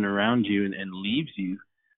dancing around you and leaves you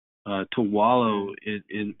to wallow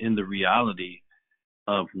in the reality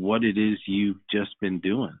of what it is you've just been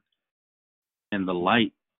doing, and the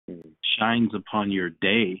light shines upon your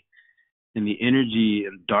day, and the energy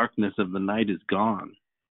and darkness of the night is gone,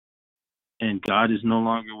 and God is no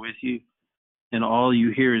longer with you. And all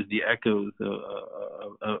you hear is the echoes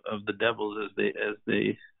of the devils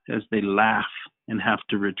as they laugh and have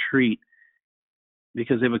to retreat,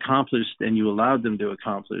 because they've accomplished, and you allowed them to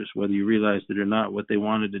accomplish, whether you realized it or not, what they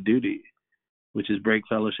wanted to do to you, which is break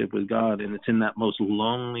fellowship with God. And it's in that most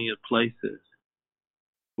lonely of places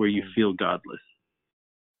where you feel godless,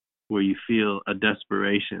 where you feel a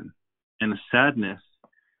desperation and a sadness,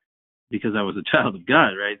 because I was a child of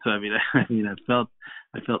God, right? So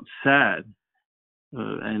I felt sad.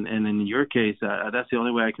 And in your case, that's the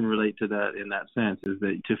only way I can relate to that in that sense, is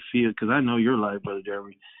that to feel, because I know your life, Brother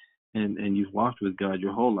Jeremy, and you've walked with God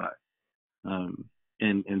your whole life.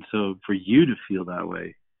 And so for you to feel that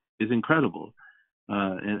way is incredible.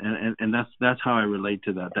 And that's how I relate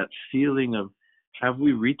to that feeling of, have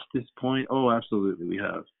we reached this point? Oh, absolutely we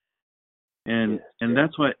have. And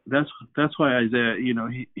that's why Isaiah,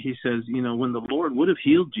 he says, when the Lord would have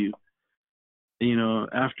healed you,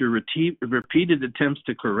 after repeated attempts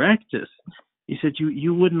to correct us, he said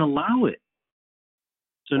you wouldn't allow it.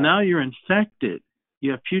 So now you're infected.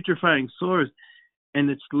 You have putrefying sores, and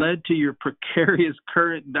it's led to your precarious,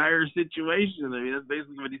 current, dire situation. I mean, that's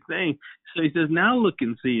basically what he's saying. So he says, now look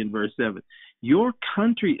and see in verse 7. Your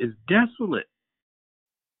country is desolate.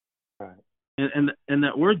 Right. And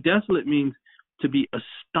that word desolate means to be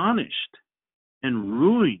astonished and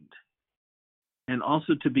ruined, and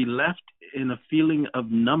also to be left in a feeling of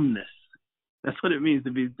numbness. That's what it means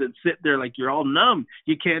to sit there like you're all numb.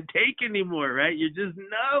 You can't take anymore, right? You're just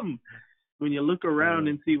numb when you look around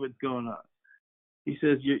and see what's going on. He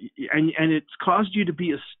says, and it's caused you to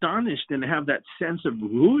be astonished and have that sense of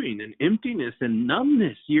ruin and emptiness and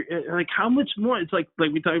numbness. You're like, how much more? It's like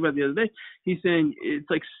we talked about the other day. He's saying it's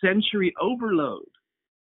like sensory overload.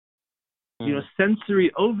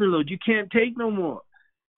 Sensory overload. You can't take no more.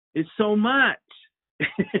 It's so much.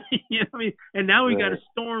 You know what I mean? And now we got a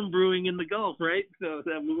storm brewing in the Gulf, right? So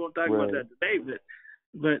we won't talk about that today.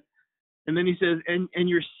 But and then he says, and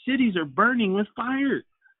your cities are burning with fire.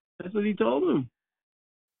 That's what he told them.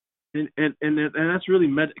 And that's really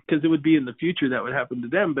because it would be in the future that would happen to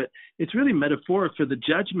them. But it's really metaphoric for the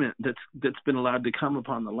judgment that's been allowed to come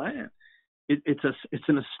upon the land. It's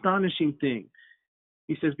an astonishing thing.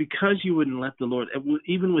 He says, because you wouldn't let the Lord,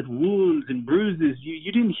 even with wounds and bruises,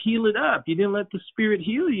 you didn't heal it up. You didn't let the Spirit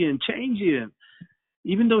heal you and change you,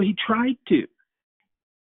 even though he tried to.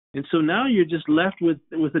 And so now you're just left with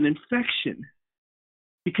an infection,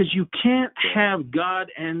 because you can't have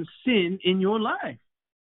God and sin in your life.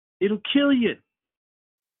 It'll kill you.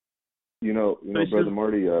 Brother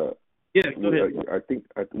Marty. Go ahead. I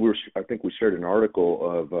think we shared an article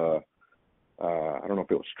of I don't know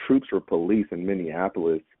if it was troops or police in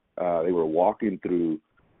Minneapolis. They were walking through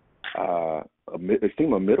a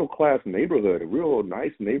middle class neighborhood, a real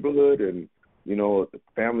nice neighborhood, and the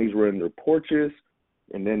families were in their porches,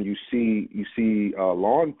 and then you see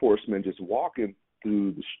law enforcement just walking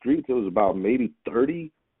through the streets. It was about maybe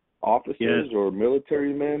 30 officers or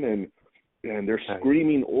military men, and they're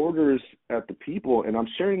screaming orders at the people. And I'm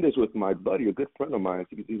sharing this with my buddy, a good friend of mine.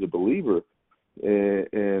 He's a believer.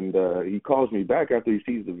 And he calls me back after he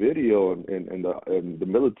sees the video, and the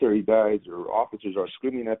military guys or officers are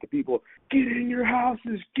screaming at the people, "Get in your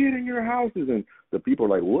houses! Get in your houses!" And the people are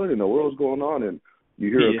like, "What in the world's going on?" And you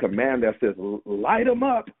hear a command that says, "Light them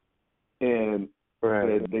up!" And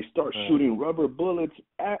they start shooting rubber bullets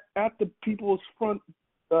at the people's front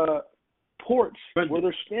porch where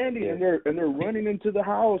they're standing, and they're running into the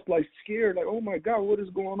house like scared, like, "Oh my God, what is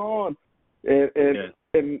going on?"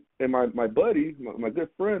 And my buddy, my good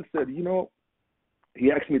friend, said,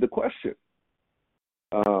 he asked me the question.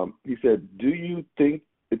 He said, "Do you think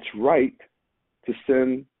it's right to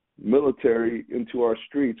send military into our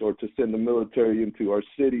streets, or to send the military into our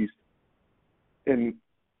cities?" And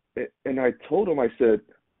I told him, I said,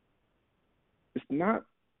 it's not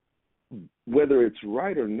whether it's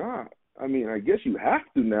right or not. I mean, I guess you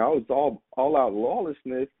have to now. It's all out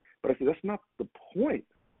lawlessness. But I said, that's not the point.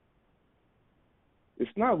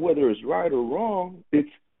 It's not whether it's right or wrong. It's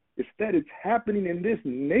that it's happening in this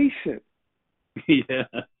nation.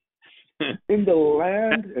 In the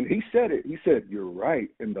land, and he said it. He said, "You're right,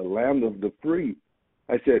 in the land of the free."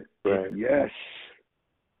 I said, "Yes."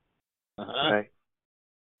 Right.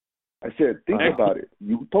 I said, "Think about it.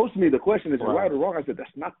 You posed me the question, is it right or wrong?" I said,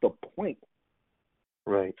 "That's not the point."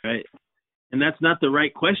 Right. And that's not the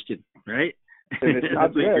right question, right? And it's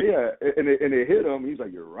not that, And it hit him. He's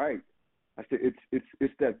like, "You're right." I said,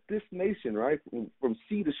 it's that this nation, right, from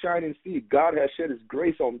sea to shining sea, God has shed his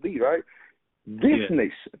grace on thee, right? This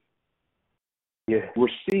nation. We're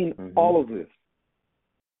seeing all of this.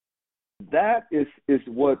 That is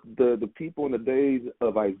what the people in the days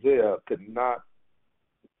of Isaiah could not,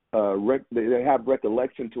 they have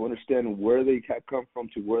recollection to understand where they had come from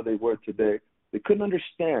to where they were today. They couldn't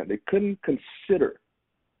understand. They couldn't consider.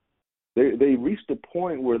 They reached a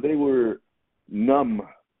point where they were numb.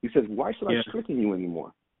 He says, "Why should I strengthen you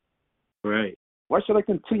anymore? Right. Why should I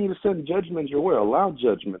continue to send judgments your way, allow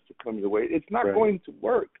judgments to come your way? It's not going to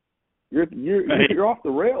work. You're off the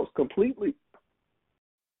rails completely."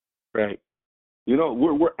 Right.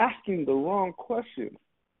 We're asking the wrong questions.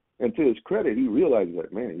 And to his credit, he realized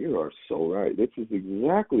that, man, you are so right. This is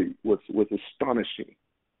exactly what's astonishing.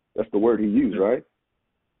 That's the word he used, right?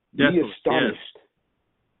 Be astonished.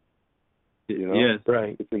 Yes.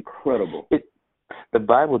 Right. It's incredible. The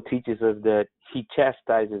Bible teaches us that he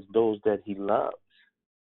chastises those that he loves.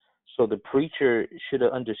 So the preacher should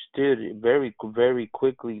have understood very, very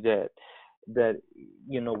quickly that that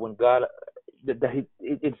when God,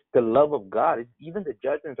 it's the love of God. Even the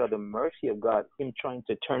judgments are the mercy of God, Him trying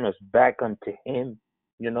to turn us back unto Him.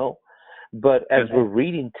 You know, but as we're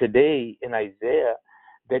reading today in Isaiah,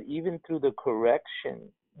 that even through the correction,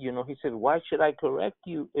 He said, "Why should I correct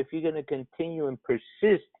you if you're going to continue and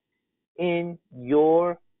persist in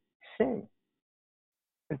your sin?"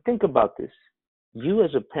 And think about this. You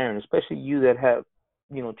as a parent, especially you that have,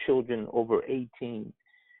 children over 18,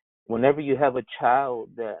 whenever you have a child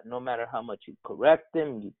that no matter how much you correct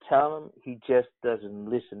him, you tell him, he just doesn't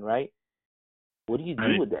listen, right? What do you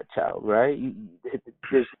do with that child, right?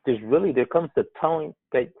 There comes the time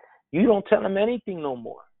that you don't tell him anything no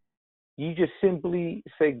more. You just simply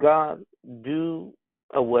say, God, do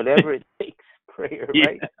whatever it takes, prayer,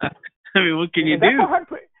 right? Yeah. I mean, what can you do? That's a hard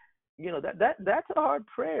prayer. That's a hard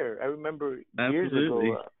prayer. I remember years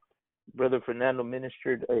ago, Brother Fernando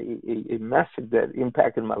ministered a message that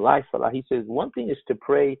impacted my life a lot. He says one thing is to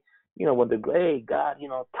pray, when hey, God,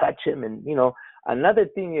 touch him, and another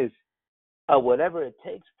thing is whatever it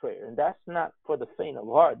takes prayer, and that's not for the faint of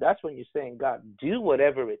heart. That's when you're saying, God, do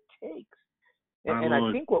whatever it takes. And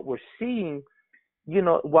I think what we're seeing,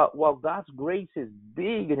 while God's grace is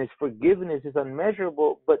big and His forgiveness is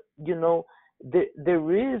unmeasurable, but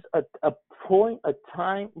there is a point, a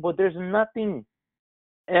time, but there's nothing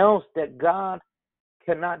else that God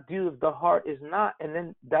cannot do if the heart is not. And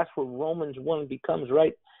then that's where Romans 1 becomes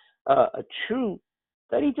a truth,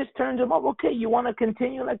 that He just turns them up. Okay, you want to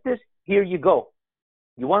continue like this? Here you go.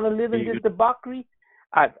 You want to live in this debauchery?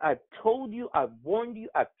 I've told you, I've warned you,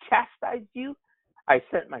 I've chastised you. I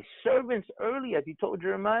sent my servants early, as He told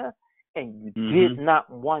Jeremiah, and you did not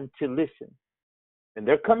want to listen. And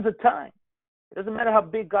there comes a time. It doesn't matter how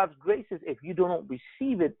big God's grace is. If you don't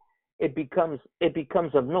receive it, it becomes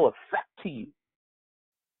of no effect to you,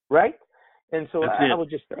 right? And so I was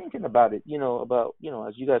just thinking about it,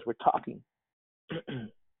 as you guys were talking.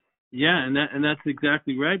 Yeah, and that's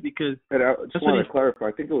exactly right, because. And I just want to clarify.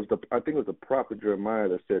 I think it was the prophet Jeremiah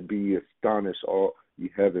that said, "Be ye astonished, all ye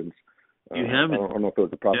heavens." You haven't. I don't know if it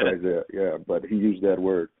was the prophet Isaiah, but he used that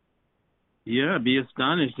word. Yeah, be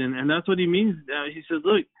astonished, and that's what he means. He says,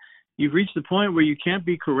 "Look, you've reached the point where you can't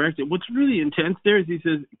be corrected." What's really intense there is he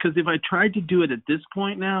says, because if I tried to do it at this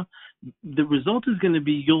point now, the result is going to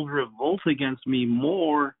be you'll revolt against me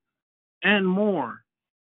more and more.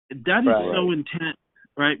 That is so intense,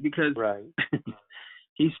 right? Because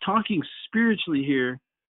he's talking spiritually here.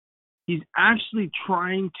 He's actually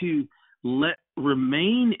trying to let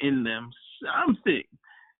remain in them something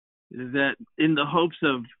that, in the hopes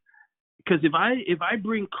of, because if I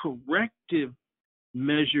bring corrective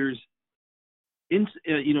measures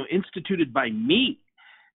instituted by me,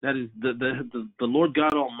 that is the Lord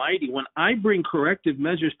God Almighty, when I bring corrective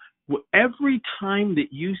measures, every time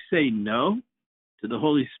that you say no to the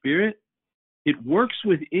Holy Spirit, it works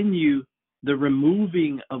within you the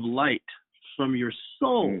removing of light from your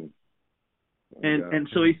soul. And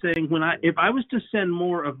so he's saying, if I was to send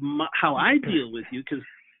more of how I deal with you,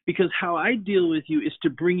 because how I deal with you is to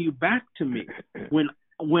bring you back to me.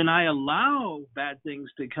 When I allow bad things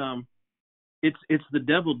to come, it's the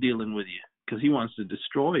devil dealing with you, because he wants to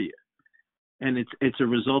destroy you, and it's a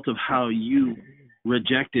result of how you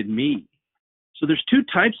rejected me. So there's two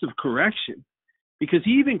types of correction, because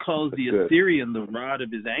he even calls the Assyrian the rod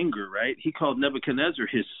of his anger, right? He called Nebuchadnezzar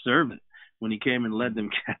his servant when he came and led them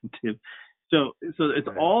captive. So it's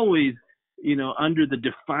always, under the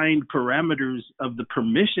defined parameters of the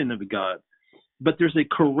permission of God. But there's a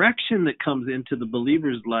correction that comes into the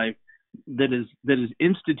believer's life that is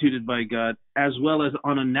instituted by God, as well as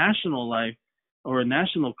on a national life, or a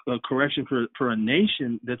national correction for a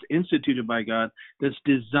nation that's instituted by God, that's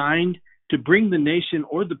designed to bring the nation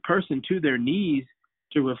or the person to their knees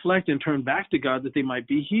to reflect and turn back to God, that they might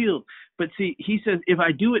be healed. But see, he says, if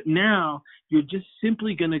I do it now, you're just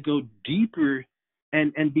simply going to go deeper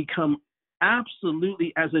and become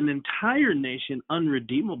absolutely, as an entire nation,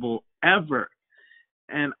 unredeemable ever.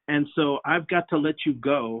 And so I've got to let you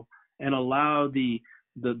go and allow the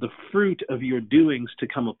fruit of your doings to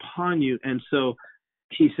come upon you. And so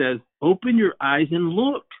he says, open your eyes and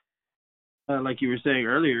look. Like you were saying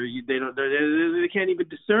earlier, they can't even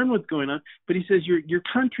discern what's going on. But he says your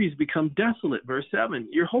country's become desolate. Verse 7,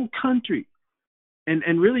 your whole country.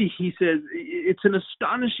 And really, he says, it's an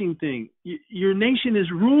astonishing thing. Your nation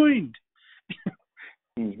is ruined.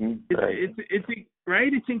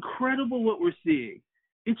 It's incredible what we're seeing.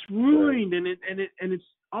 It's ruined, and it's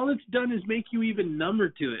all it's done is make you even number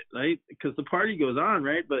to it, right? Because the party goes on,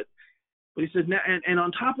 right? But he says now, and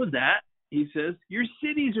on top of that, he says your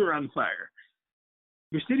cities are on fire.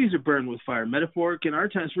 Your cities are burned with fire. Metaphoric in our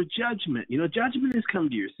times for judgment. Judgment has come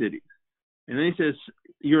to your cities. And then he says,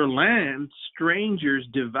 your land, strangers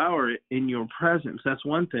devour it in your presence. That's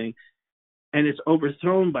one thing. And it's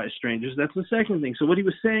overthrown by strangers. That's the second thing. So what he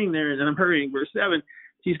was saying there, and I'm hurrying, verse 7,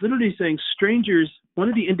 he's literally saying strangers, one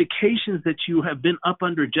of the indications that you have been up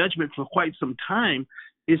under judgment for quite some time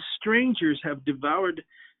is strangers have devoured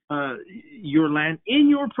your land in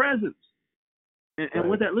your presence. And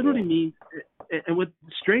what that literally means, and what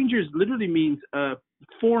strangers literally means,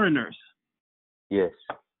 foreigners. Yes.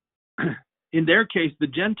 In their case, the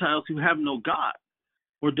Gentiles who have no God,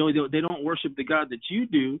 or they don't worship the God that you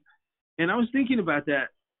do. And I was thinking about that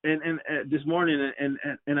and this morning,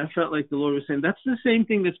 and I felt like the Lord was saying that's the same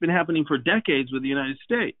thing that's been happening for decades with the United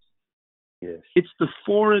States. Yes. It's the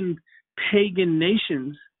foreign pagan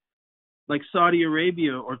nations like Saudi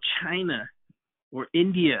Arabia or China or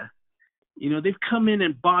India. They've come in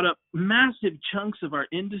and bought up massive chunks of our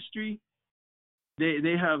industry.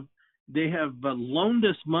 They have loaned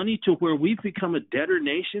us money to where we've become a debtor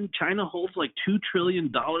nation. China holds like $2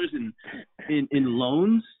 trillion in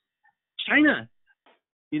loans. China,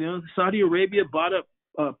 Saudi Arabia bought up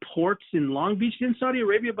ports in Long Beach. Didn't Saudi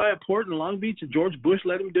Arabia buy a port in Long Beach and George Bush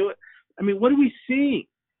let him do it? I mean, what are we seeing?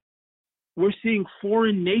 We're seeing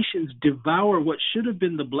foreign nations devour what should have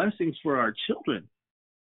been the blessings for our children.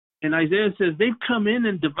 And Isaiah says they've come in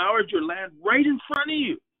and devoured your land right in front of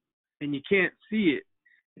you, and you can't see it.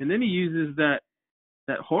 And then he uses that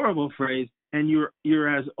horrible phrase, and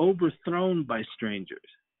you're as overthrown by strangers.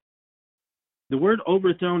 The word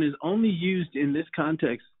overthrown is only used in this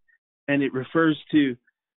context, and it refers to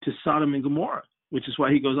Sodom and Gomorrah, which is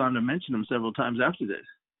why he goes on to mention them several times after this.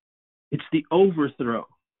 It's the overthrow.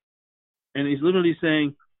 And he's literally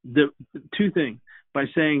saying the two things by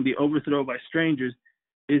saying the overthrow by strangers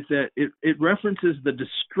is that it references the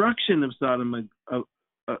destruction of Sodom and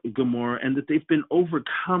Gomorrah, and that they've been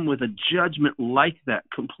overcome with a judgment like that,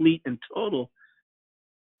 complete and total,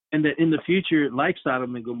 and that in the future, like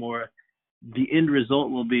Sodom and Gomorrah, the end result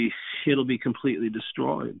will be it'll be completely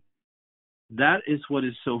destroyed. That is what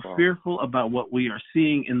is so fearful about what we are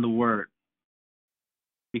seeing in the Word,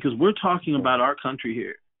 because we're talking about our country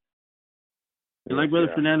here. And like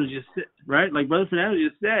Brother Fernando just said, right? Like Brother Fernando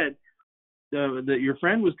just said, that your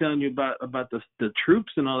friend was telling you about the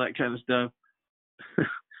troops and all that kind of stuff.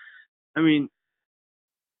 I mean,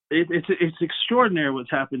 it's extraordinary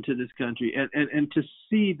what's happened to this country, and to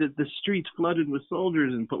see that the streets flooded with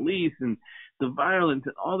soldiers and police and the violence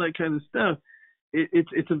and all that kind of stuff.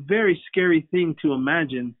 It's a very scary thing to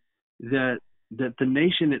imagine that the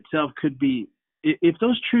nation itself could be, if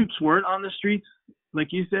those troops weren't on the streets,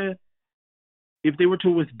 like you said, if they were to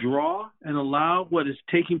withdraw and allow what is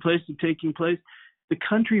taking place to taking place, the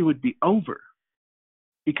country would be over.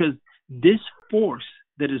 Because this force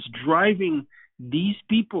that is driving these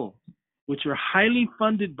people, which are highly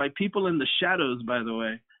funded by people in the shadows, by the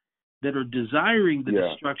way, that are desiring the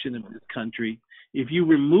destruction of this country, if you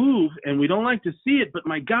remove, and we don't like to see it, but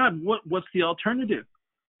my God, what's the alternative?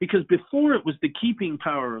 Because before it was the keeping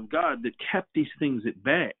power of God that kept these things at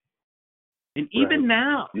bay. And even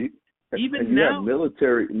now,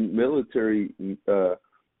 military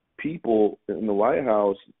people in the White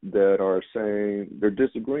House that are saying they're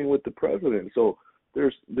disagreeing with the president. So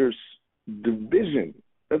there's division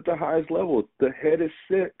at the highest level. The head is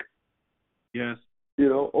sick. Yes.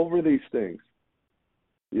 Over these things.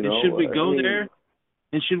 Should we go there?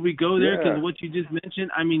 And should we go there? Because what you just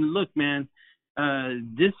mentioned, I mean, look, man,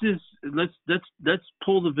 this is let's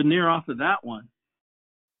pull the veneer off of that one.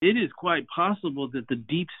 It is quite possible that the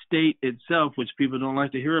deep state itself, which people don't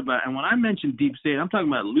like to hear about, and when I mention deep state, I'm talking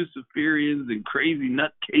about Luciferians and crazy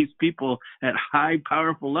nutcase people at high,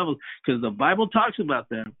 powerful levels, because the Bible talks about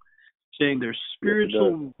them, saying there's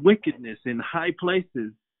spiritual wickedness in high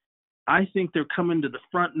places. I think they're coming to the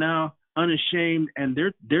front now, unashamed, and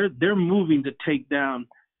they're moving to take down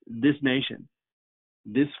this nation,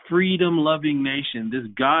 this freedom-loving nation, this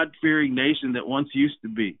God-fearing nation that once used to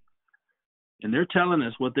be. And they're telling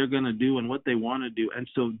us what they're going to do and what they want to do. And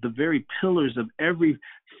so the very pillars of every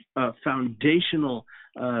foundational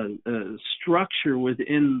structure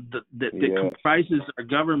within that comprises our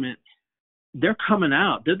government, they're coming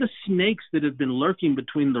out. They're the snakes that have been lurking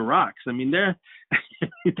between the rocks. I mean, they're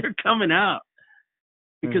coming out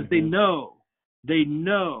because they know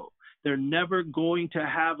they're never going to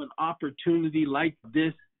have an opportunity like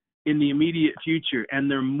this in the immediate future.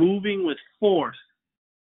 And they're moving with force.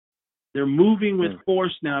 They're moving with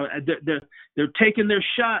force now. They're taking their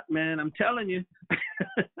shot, man. I'm telling you,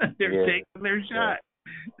 they're taking their shot.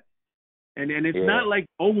 And it's not like,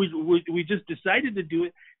 we just decided to do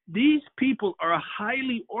it. These people are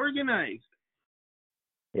highly organized.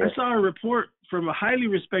 Yeah. I saw a report from a highly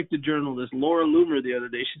respected journalist, Laura Loomer, the other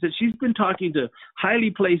day. She said she's been talking to highly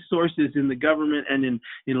placed sources in the government and in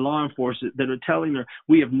law enforcement that are telling her,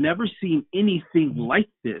 we have never seen anything like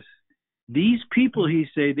this. These people, he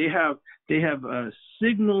say, they have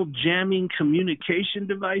signal jamming communication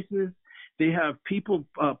devices. They have people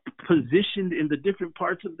positioned in the different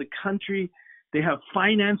parts of the country. They have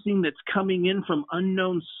financing that's coming in from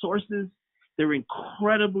unknown sources. They're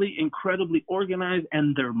incredibly, incredibly organized,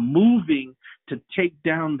 and they're moving to take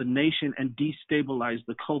down the nation and destabilize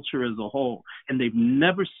the culture as a whole. And they've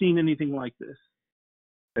never seen anything like this.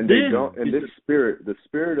 And they don't. And this spirit, the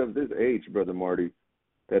spirit of this age, Brother Marty,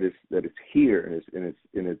 that is here and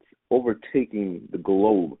it's overtaking the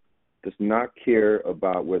globe, does not care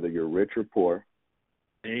about whether you're rich or poor.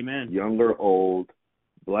 Amen. Young or old,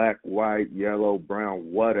 black, white, yellow,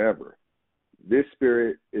 brown, whatever. This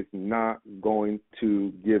spirit is not going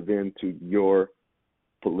to give in to your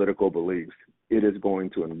political beliefs. It is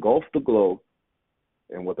going to engulf the globe.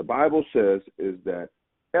 And what the Bible says is that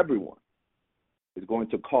everyone is going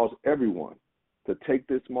to cause everyone to take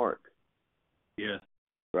this mark. Yeah.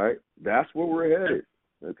 Right? That's where we're headed.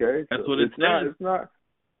 Okay? That's so what it says. It's not.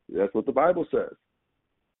 That's what the Bible says.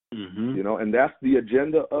 Mm-hmm. You know, and that's the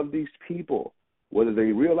agenda of these people. Whether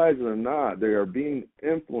they realize it or not, they are being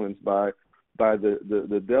influenced by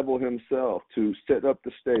the devil himself to set up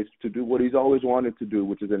the stage to do what he's always wanted to do,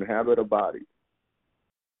 which is inhabit a body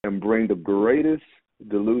and bring the greatest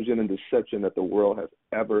delusion and deception that the world has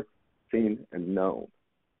ever seen and known.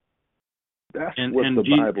 That's what the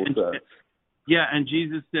Bible says. Yeah, and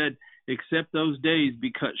Jesus said, "Except those days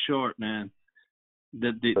be cut short, man.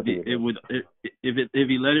 That it would if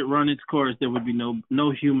he let it run its course, there would be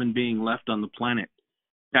no human being left on the planet."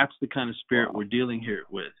 That's the kind of spirit we're dealing here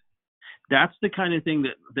with. That's the kind of thing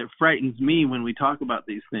that frightens me when we talk about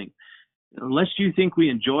these things. Unless you think we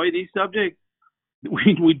enjoy these subjects,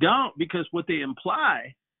 we don't, because what they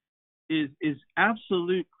imply is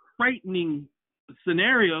absolute frightening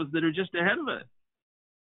scenarios that are just ahead of us.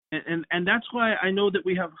 And that's why I know that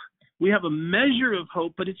we have a measure of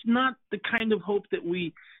hope, but it's not the kind of hope that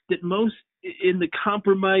most in the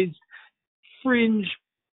compromised fringe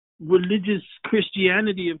religious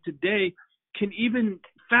Christianity of today can even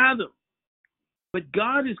fathom. But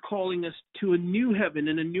God is calling us to a new heaven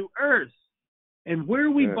and a new earth. And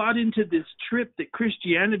where we bought into this trip that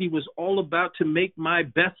Christianity was all about to make my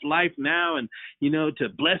best life now and, to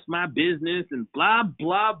bless my business and blah,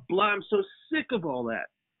 blah, blah. I'm so sick of all that.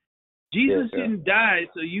 Jesus didn't die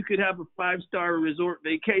so you could have a 5-star resort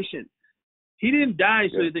vacation. He didn't die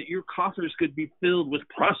so that your coffers could be filled with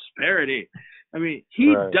prosperity. I mean,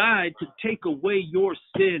 he died to take away your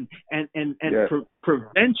sin and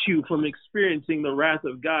prevent you from experiencing the wrath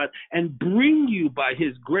of God and bring you by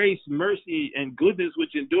his grace, mercy, and goodness,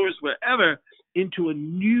 which endures forever, into a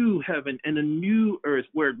new heaven and a new earth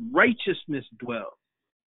where righteousness dwells.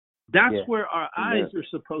 That's where our eyes are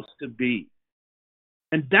supposed to be.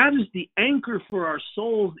 And that is the anchor for our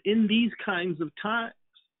souls in these kinds of times.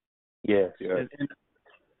 Yes. And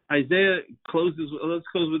Isaiah let's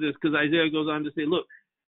close with this, because Isaiah goes on to say, look,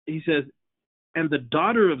 he says, and the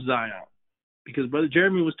daughter of Zion, because Brother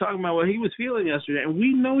Jeremy was talking about what he was feeling yesterday, and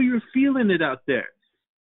we know you're feeling it out there.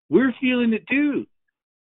 We're feeling it too.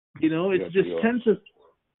 It's this sense of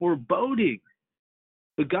foreboding.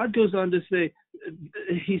 But God goes on to say,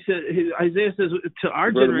 Isaiah says to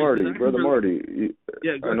our generation. Brother Marty,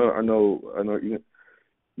 I know.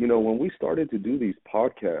 When we started to do these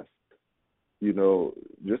podcasts,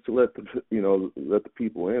 just to let the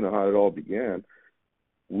people in on how it all began,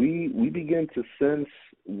 we began to sense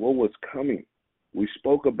what was coming. We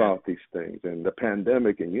spoke about these things and the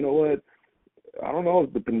pandemic, and you know what? I don't know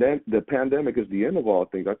if the pandemic is the end of all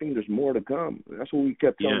things. I think there's more to come. That's what we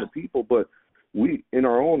kept telling the people. But we, in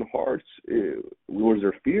our own hearts, was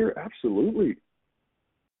there fear? Absolutely.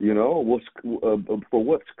 For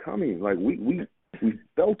what's coming, like we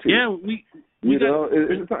felt it. Yeah,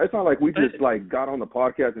 it's not like we just got on the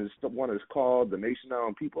podcast and just wanted to call the nation now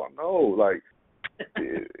and people. No,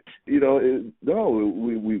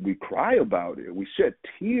 we cry about it. We shed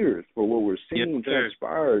tears for what we're seeing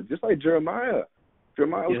transpire. Just like Jeremiah.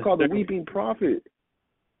 Jeremiah was called the weeping prophet.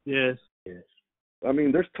 Yes. I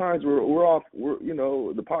mean, there's times where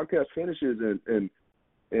the podcast finishes and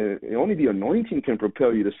only the anointing can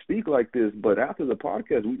propel you to speak like this. But after the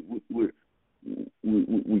podcast,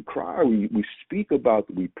 we cry, we speak about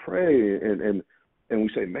it, we pray, and we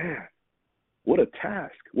say, man, what a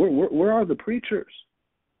task. Where are the preachers?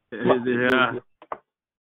 Yeah.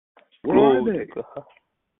 Where are they?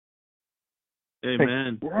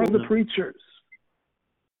 Amen. Where are the preachers?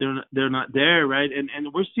 They're not there, right?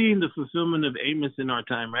 And we're seeing the fulfillment of Amos in our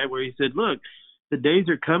time, right? Where he said, look, the days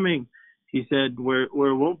are coming, he said, where it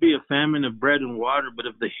won't be a famine of bread and water, but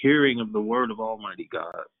of the hearing of the word of Almighty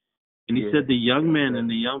God. And he said the young men and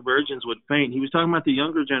the young virgins would faint. He was talking about the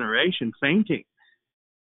younger generation fainting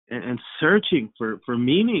and searching for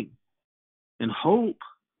meaning and hope.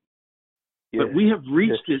 Yeah. But we have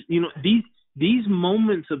reached this, these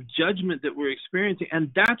moments of judgment that we're experiencing,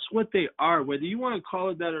 and that's what they are. Whether you want to call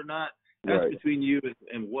it that or not, that's between you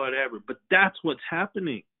and whatever. But that's what's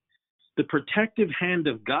happening. The protective hand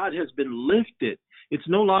of God has been lifted. It's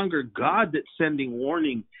no longer God that's sending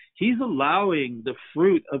warning. He's allowing the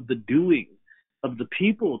fruit of the doing of the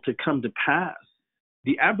people to come to pass.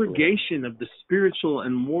 The abrogation of the spiritual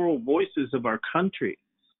and moral voices of our country,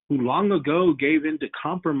 who long ago gave in to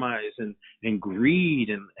compromise and greed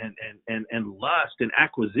and lust and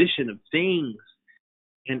acquisition of things,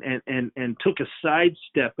 and took a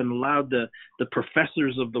sidestep and allowed the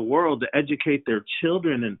professors of the world to educate their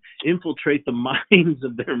children and infiltrate the minds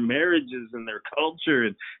of their marriages and their culture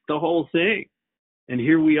and the whole thing. And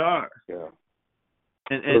here we are. Yeah.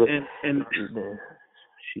 And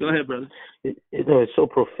go ahead, brother. It's so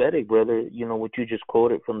prophetic, brother. What you just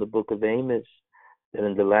quoted from the book of Amos, that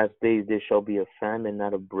in the last days there shall be a famine,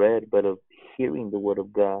 not of bread, but of hearing the word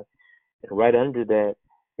of God. And right under that,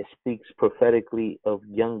 it speaks prophetically of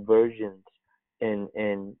young virgins and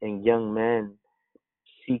young men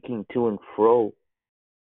seeking to and fro.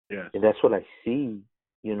 Yes. And that's what I see,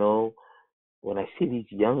 when I see these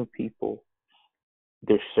young people,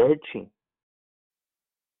 they're searching,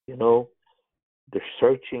 they're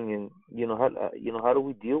searching, and how do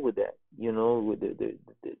we deal with that?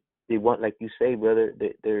 They want, like you say, brother,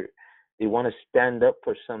 they want to stand up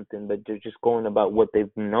for something, but they're just going about what they've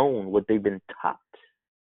known, what they've been taught.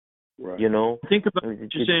 Right. Think about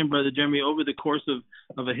what you're saying, Brother Jeremy, over the course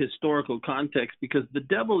of a historical context, because the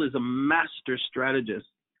devil is a master strategist,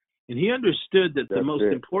 and he understood that the most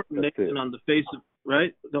important nation on the face of,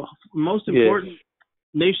 the most important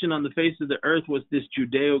nation on the face of the earth was this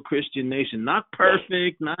Judeo-Christian nation. Not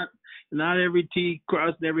perfect, not every T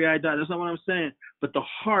crossed and every I dotted. That's not what I'm saying. But the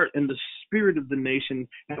heart and the spirit of the nation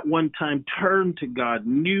at one time turned to God,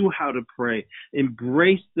 knew how to pray,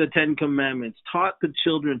 embraced the Ten Commandments, taught the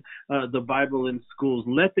children the Bible in schools,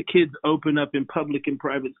 let the kids open up in public and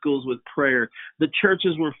private schools with prayer. The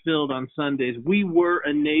churches were filled on Sundays. We were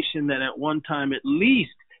a nation that at one time at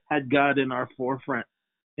least had God in our forefront.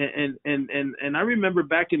 And I remember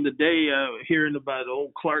back in the day hearing about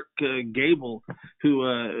old Clark Gable, who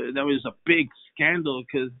that was a big scandal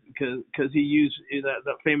because he used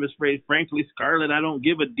that famous phrase, "Frankly, Scarlet, I don't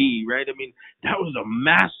give a D." Right? I mean, that was a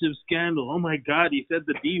massive scandal. Oh my God, he said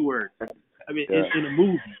the D word. I mean, in a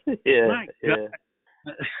movie. My God.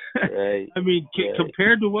 Right. I mean,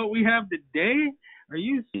 compared to what we have today, are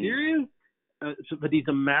you serious? But he's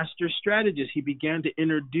a master strategist. He began to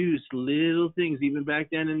introduce little things, even back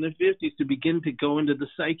then in the 50s, to begin to go into the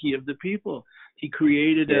psyche of the people. He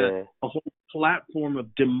created a whole platform of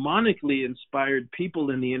demonically inspired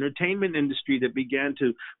people in the entertainment industry that began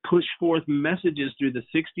to push forth messages through the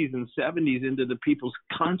 60s and 70s into the people's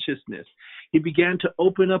consciousness. He began to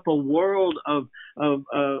open up a world of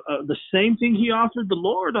the same thing he offered the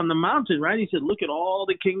Lord on the mountain, right? He said, look at all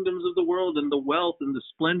the kingdoms of the world and the wealth and the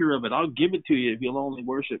splendor of it. I'll give it to you if you'll only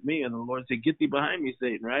worship me. And the Lord said, get thee behind me,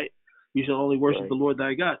 Satan, right? You shall only worship the Lord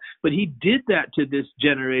thy God. But he did that to this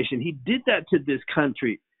generation. He did that to this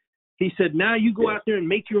country. He said, now you go out there and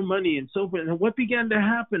make your money and so forth. And what began to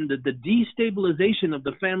happen? The destabilization of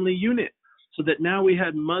the family unit. So that now we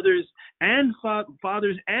had mothers and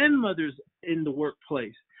fathers and mothers in the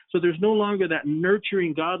workplace. So there's no longer that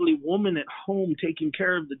nurturing, godly woman at home taking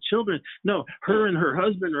care of the children. No, her and her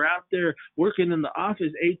husband are out there working in the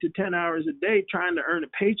office 8 to 10 hours a day trying to earn a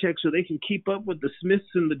paycheck so they can keep up with the Smiths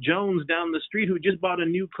and the Jones down the street who just bought a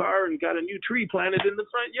new car and got a new tree planted in the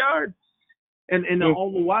front yard. And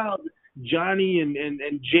all the while, Johnny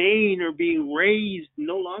and Jane are being raised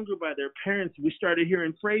no longer by their parents. We started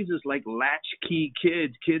hearing phrases like latchkey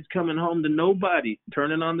kids coming home to nobody,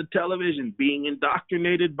 turning on the television, being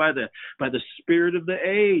indoctrinated by the spirit of the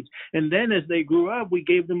age. And then as they grew up, we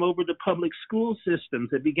gave them over to public school systems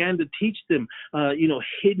that began to teach them,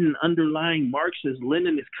 hidden underlying Marxist,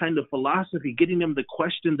 Leninist kind of philosophy, getting them to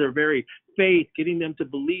question their very faith, getting them to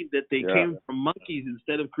believe that they came from monkeys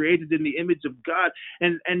instead of created in the image of God.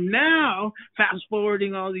 And now, fast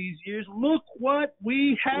forwarding all these years, look what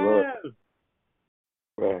we have.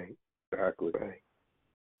 Right. Exactly. Right.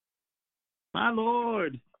 My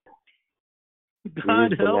Lord.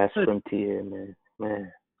 God help us. The last frontier,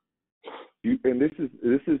 man. And this is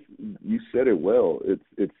you said it well.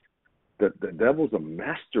 It's the devil's a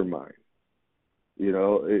mastermind. You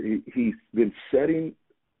know, he's been setting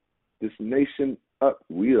this nation up.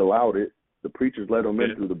 We allowed it. The preachers let him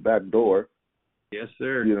in through the back door. Yes,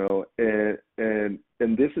 sir. You know,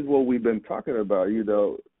 and this is what we've been talking about. You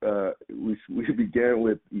know, we began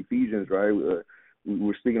with Ephesians, right? We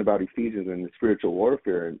were speaking about Ephesians and the spiritual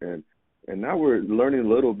warfare, and now we're learning a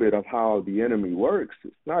little bit of how the enemy works.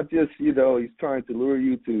 It's not just, you know, he's trying to lure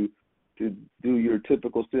you to do your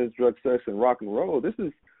typical sins, drug, sex, and rock and roll. This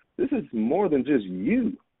is more than just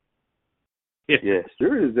you. Yes,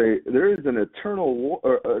 there is an eternal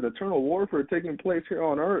warfare taking place here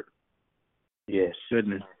on earth. Yes,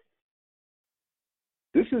 goodness.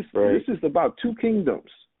 This is about two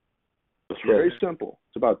kingdoms. It's very simple.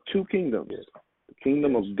 It's about two kingdoms: the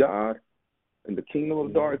kingdom of God and the kingdom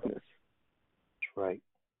of darkness. That's right.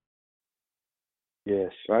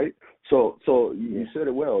 Yes. Right. So you said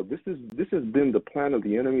it well. This has been the plan of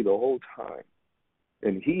the enemy the whole time,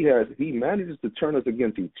 and he manages to turn us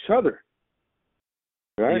against each other.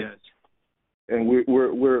 Right. Yes. And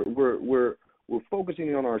we're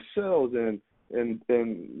focusing on ourselves and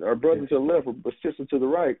our brothers to the left, but sisters to the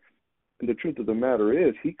right. And the truth of the matter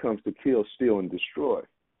is, he comes to kill, steal, and destroy.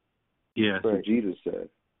 Yes. That's what Jesus said.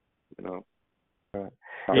 You know. Right.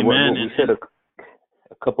 Amen. What we said a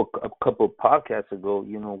couple podcasts ago,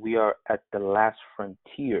 you know, we are at the last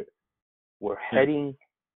frontier. We're heading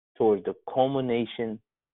towards the culmination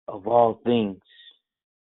of all things.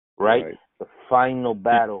 Right? The final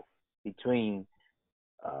battle between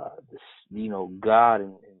God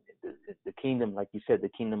and the kingdom, like you said, the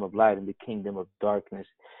kingdom of light and the kingdom of darkness.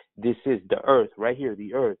 This is the earth, right here,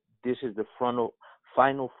 the earth. This is the final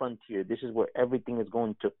frontier. This is where everything is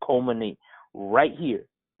going to culminate. Right here,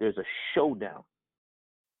 there's a showdown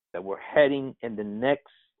that we're heading in the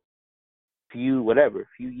next few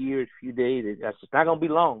years, few days. It's not going to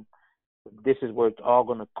be long. But this is where it's all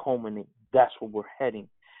going to culminate. That's where we're heading.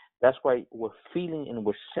 That's why we're feeling and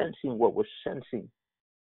we're sensing what we're sensing.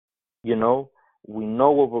 You know, we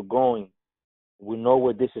know where we're going. We know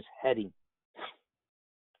where this is heading.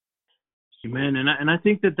 Amen. And I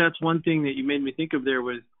think that's one thing that you made me think of there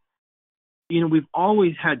was, you know, we've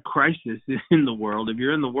always had crisis in the world. If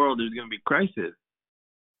you're in the world, there's going to be crisis.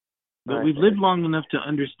 But we've lived long enough to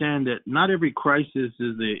understand that not every crisis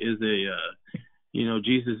is a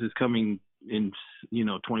Jesus is coming in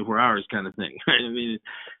 24 hours kind of thing. Right? I mean,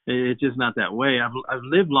 it's just not that way. I've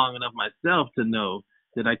lived long enough myself to know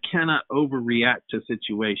that I cannot overreact to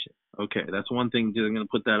situations. Okay, that's one thing. I'm going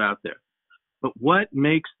to put that out there. But what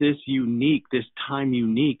makes this time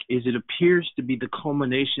unique, is it appears to be the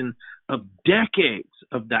culmination of decades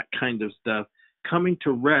of that kind of stuff coming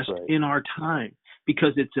to rest in our time,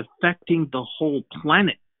 because it's affecting the whole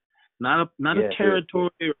planet, not a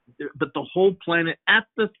territory, but the whole planet at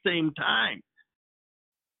the same time.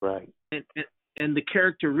 Right. And the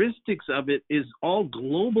characteristics of it is all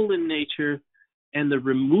global in nature, and the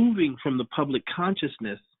removing from the public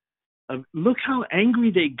consciousness. Look how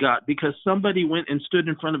angry they got because somebody went and stood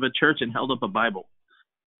in front of a church and held up a Bible.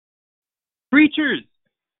 Preachers.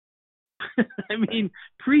 I mean,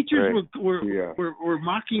 preachers were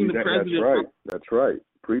mocking the president. That's right.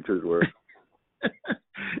 Preachers were.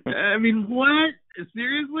 I mean, what?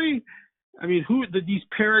 Seriously? I mean, these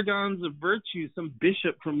paragons of virtue? Some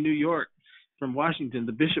bishop from New York, from Washington.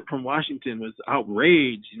 The bishop from Washington was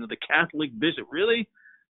outraged. You know, the Catholic bishop. Really?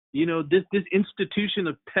 You know, this institution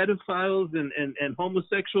of pedophiles and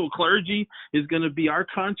homosexual clergy is going to be our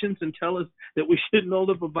conscience and tell us that we shouldn't hold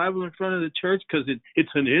up a Bible in front of the church because it's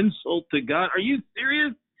an insult to God. Are you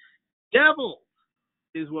serious? Devil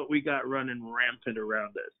is what we got running rampant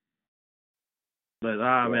around us. But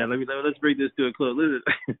man, let's bring this to a close. Listen,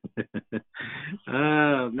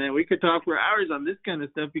 man, we could talk for hours on this kind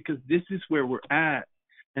of stuff, because this is where we're at,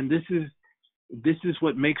 and this is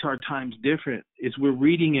what makes our times different. Is we're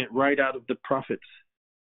reading it right out of the prophets,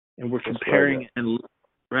 and we're comparing it and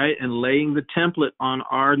laying the template on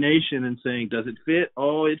our nation and saying, does it fit?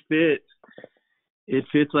 Oh, it fits. It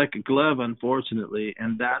fits like a glove, unfortunately,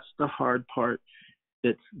 and that's the hard part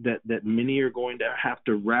that many are going to have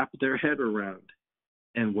to wrap their head around.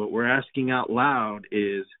 And what we're asking out loud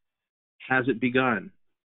is, has it begun?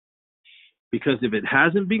 Because if it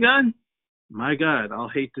hasn't begun, my God, I'll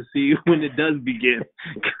hate to see when it does begin.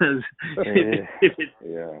 Because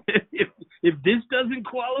if this doesn't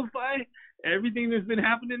qualify, everything that's been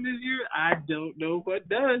happening this year, I don't know what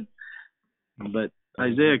does. But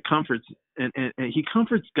Isaiah comforts, and he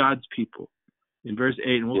comforts God's people. In verse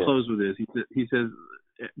 8, and we'll close with this. He says,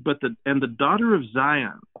 the daughter of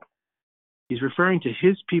Zion, He's referring to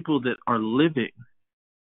his people that are living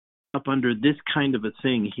up under this kind of a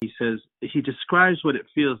thing. He says, he describes what it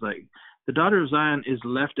feels like. The daughter of Zion is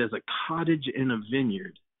left as a cottage in a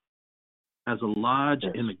vineyard, as a lodge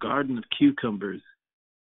in a garden of cucumbers,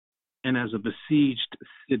 and as a besieged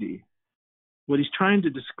city. What he's trying to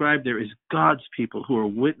describe there is God's people who are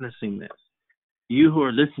witnessing this. You who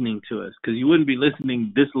are listening to us, because you wouldn't be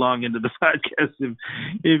listening this long into the podcast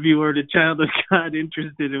if you were a child of God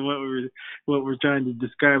interested in what we're trying to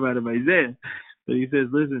describe out of Isaiah. But he says,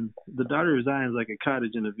 listen, the daughter of Zion is like a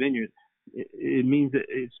cottage in a vineyard. It means that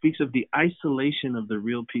it speaks of the isolation of the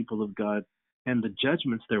real people of God and the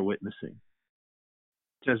judgments they're witnessing.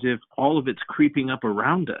 It's as if all of it's creeping up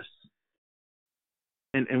around us.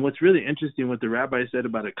 And what's really interesting, what the rabbi said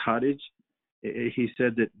about a cottage, he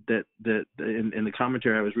said that in the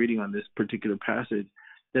commentary I was reading on this particular passage,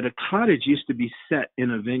 that a cottage used to be set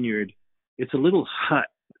in a vineyard. It's a little hut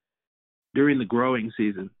during the growing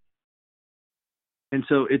season. And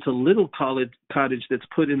so it's a little cottage that's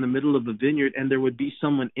put in the middle of the vineyard, and there would be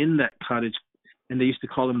someone in that cottage, and they used to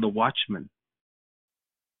call him the watchman.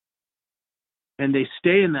 And they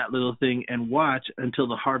stay in that little thing and watch until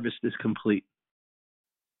the harvest is complete.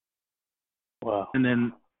 Wow. And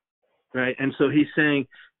then, right, and so he's saying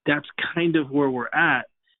that's kind of where we're at.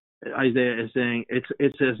 Isaiah is saying it's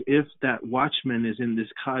as if that watchman is in this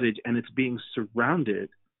cottage and it's being surrounded.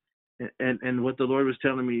 And what the Lord was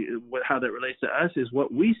telling me, how that relates to us, is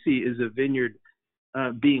what we see is a vineyard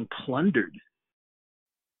being plundered.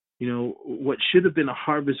 You know, what should have been a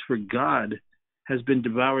harvest for God has been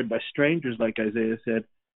devoured by strangers, like Isaiah said,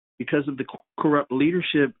 because of the corrupt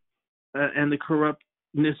leadership and the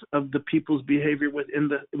corruptness of the people's behavior within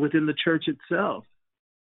the church itself.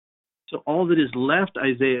 So all that is left,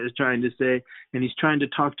 Isaiah is trying to say, and he's trying to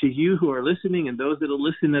talk to you who are listening and those that will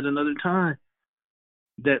listen at another time,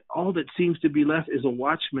 that all that seems to be left is a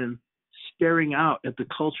watchman staring out at the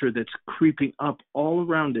culture that's creeping up all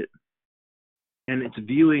around it, and it's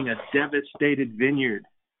viewing a devastated vineyard.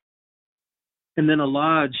 And then a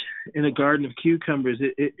lodge in a garden of cucumbers.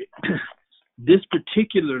 This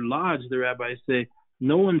particular lodge, the rabbis say,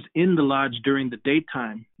 no one's in the lodge during the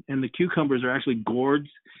daytime, and the cucumbers are actually gourds,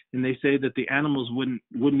 and they say that the animals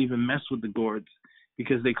wouldn't even mess with the gourds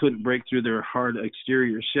because they couldn't break through their hard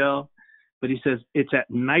exterior shell. But he says it's at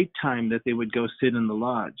nighttime that they would go sit in the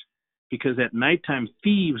lodge, because at nighttime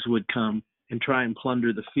thieves would come and try and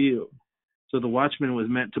plunder the field. So the watchman was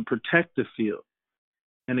meant to protect the field.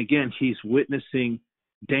 And again, he's witnessing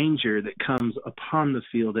danger that comes upon the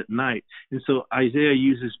field at night. And so Isaiah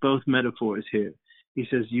uses both metaphors here. He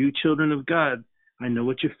says, you children of God, I know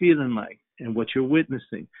what you're feeling like and what you're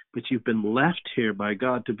witnessing, but you've been left here by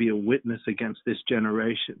God to be a witness against this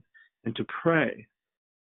generation and to pray.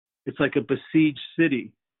 It's like a besieged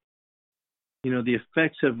city. You know, the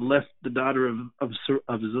effects have left the daughter of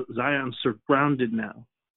Zion surrounded now.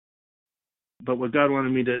 But what God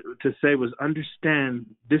wanted me to say was, understand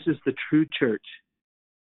this is the true church.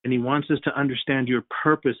 And he wants us to understand your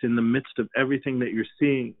purpose in the midst of everything that you're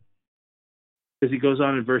seeing. Because he goes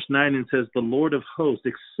on in verse 9 and says, the Lord of hosts,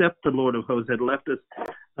 except the Lord of hosts had left us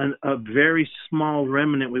a very small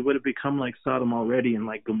remnant, we would have become like Sodom already and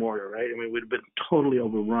like Gomorrah, right? I mean, we would have been totally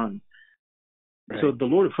overrun. Right. So the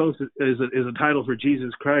Lord of hosts is a title for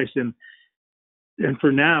Jesus Christ. And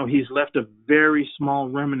for now, he's left a very small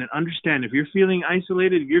remnant. Understand, if you're feeling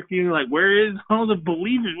isolated, if you're feeling like, where is all the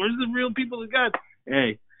believers? Where's the real people of God?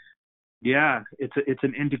 Hey, yeah, it's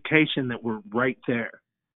an indication that we're right there,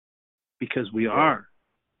 because we are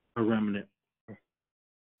a remnant.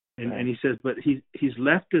 And he says, but he's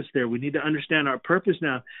left us there. We need to understand our purpose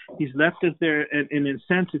now. He's left us there, and in a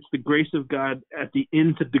sense, it's the grace of God at the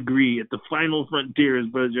nth degree, at the final frontier, as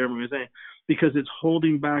Brother Jeremy was saying, because it's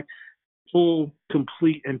holding back full,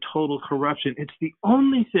 complete, and total corruption. It's the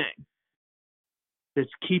only thing that's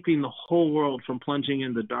keeping the whole world from plunging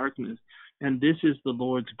into darkness. And this is the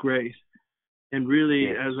Lord's grace. And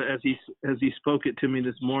really, as he spoke it to me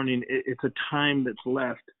this morning, it's a time that's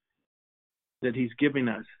left that he's giving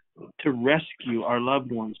us to rescue our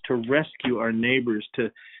loved ones, to rescue our neighbors, to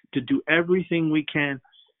do everything we can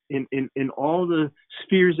in all the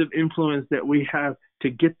spheres of influence that we have to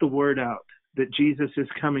get the word out that Jesus is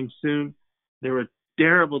coming soon. There are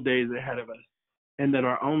terrible days ahead of us, and that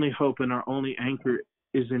our only hope and our only anchor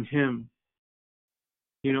is in him.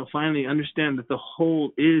 You know, finally understand that the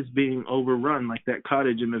whole is being overrun, like that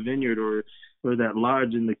cottage in the vineyard or that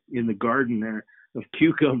lodge in the garden there of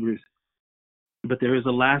cucumbers. But there is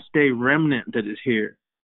a last day remnant that is here,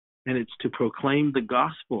 and it's to proclaim the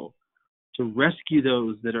gospel, to rescue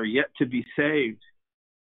those that are yet to be saved.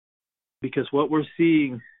 Because what we're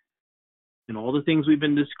seeing And all the things we've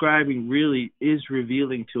been describing really is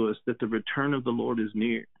revealing to us that the return of the Lord is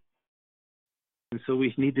near. And so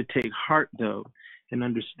we need to take heart, though, and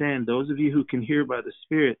understand, those of you who can hear by the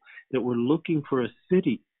Spirit, that we're looking for a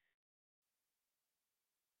city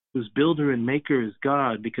whose builder and maker is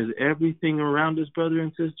God, because everything around us, brothers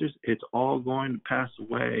and sisters, it's all going to pass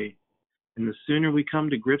away. And the sooner we come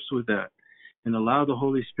to grips with that and allow the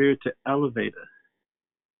Holy Spirit to elevate us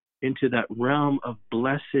into that realm of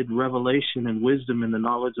blessed revelation and wisdom in the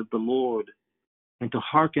knowledge of the Lord, and to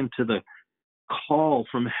hearken to the call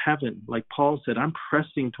from heaven, like Paul said, I'm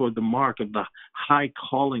pressing toward the mark of the high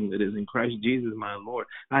calling that is in Christ Jesus my Lord.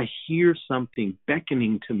 I hear something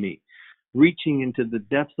beckoning to me, reaching into the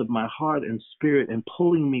depths of my heart and spirit and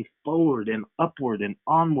pulling me forward and upward and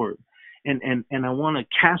onward. And I want to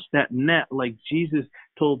cast that net like Jesus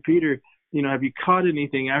told Peter, have you caught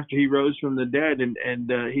anything after he rose from the dead? And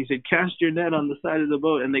he said, cast your net on the side of the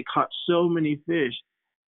boat. And they caught so many fish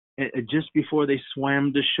just before they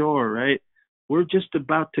swam to shore, right? We're just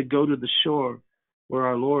about to go to the shore where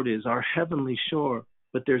our Lord is, our heavenly shore.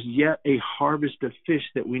 But there's yet a harvest of fish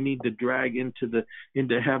that we need to drag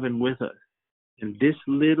into heaven with us. And this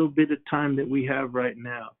little bit of time that we have right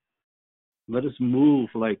now, let us move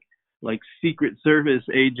like Secret Service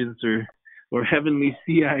agents or heavenly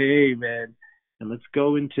CIA, man. And let's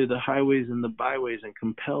go into the highways and the byways and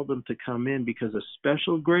compel them to come in, because a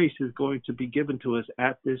special grace is going to be given to us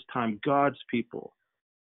at this time. God's people,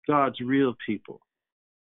 God's real people,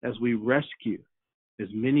 as we rescue as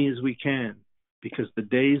many as we can, because the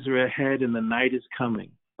days are ahead and the night is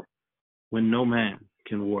coming when no man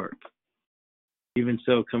can work. Even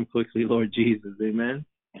so, come quickly, Lord Jesus. Amen.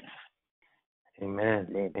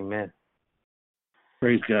 Amen. Amen.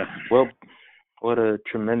 Praise God. Well, what a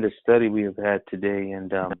tremendous study we have had today.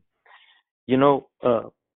 And,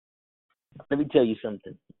 let me tell you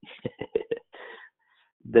something.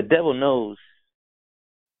 The devil knows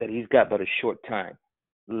that he's got but a short time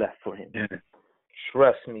left for him. Yeah.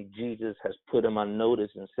 Trust me, Jesus has put him on notice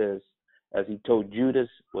and says, as he told Judas,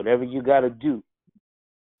 whatever you got to do,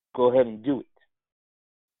 go ahead and do it.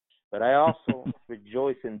 But I also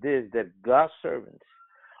rejoice in this, that God's servants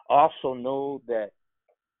also know that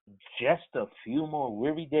just a few more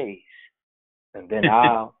weary days, and then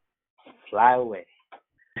I'll fly away.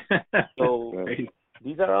 So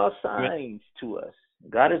these are all signs to us.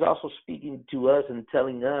 God is also speaking to us and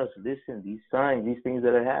telling us, listen, these signs, these things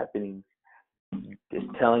that are happening, is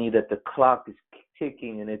telling you that the clock is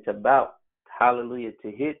ticking and it's about, hallelujah,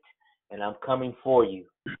 to hit, and I'm coming for you.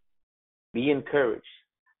 Be encouraged.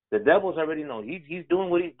 The devil's already know. He's doing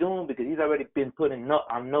what he's doing because he's already been put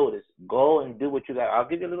on notice. Go and do what you got. I'll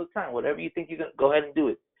give you a little time. Whatever you think you're going to, go ahead and do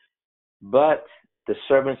it. But the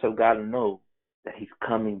servants of God know that he's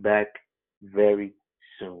coming back very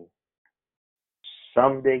soon.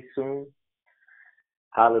 Someday soon.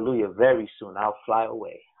 Hallelujah. Very soon. I'll fly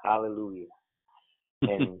away. Hallelujah.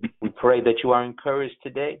 And we pray that you are encouraged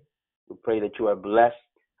today. We pray that you are blessed.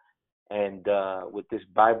 And with this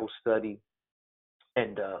Bible study,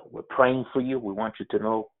 and we're praying for you. We want you to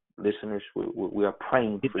know, listeners, we are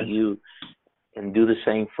praying for you, and do the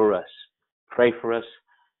same for us. Pray for us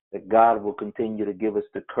that God will continue to give us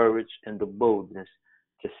the courage and the boldness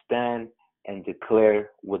to stand and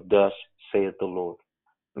declare what thus saith the Lord.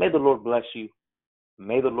 May the Lord bless you.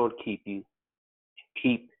 May the Lord keep you.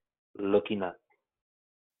 Keep looking up.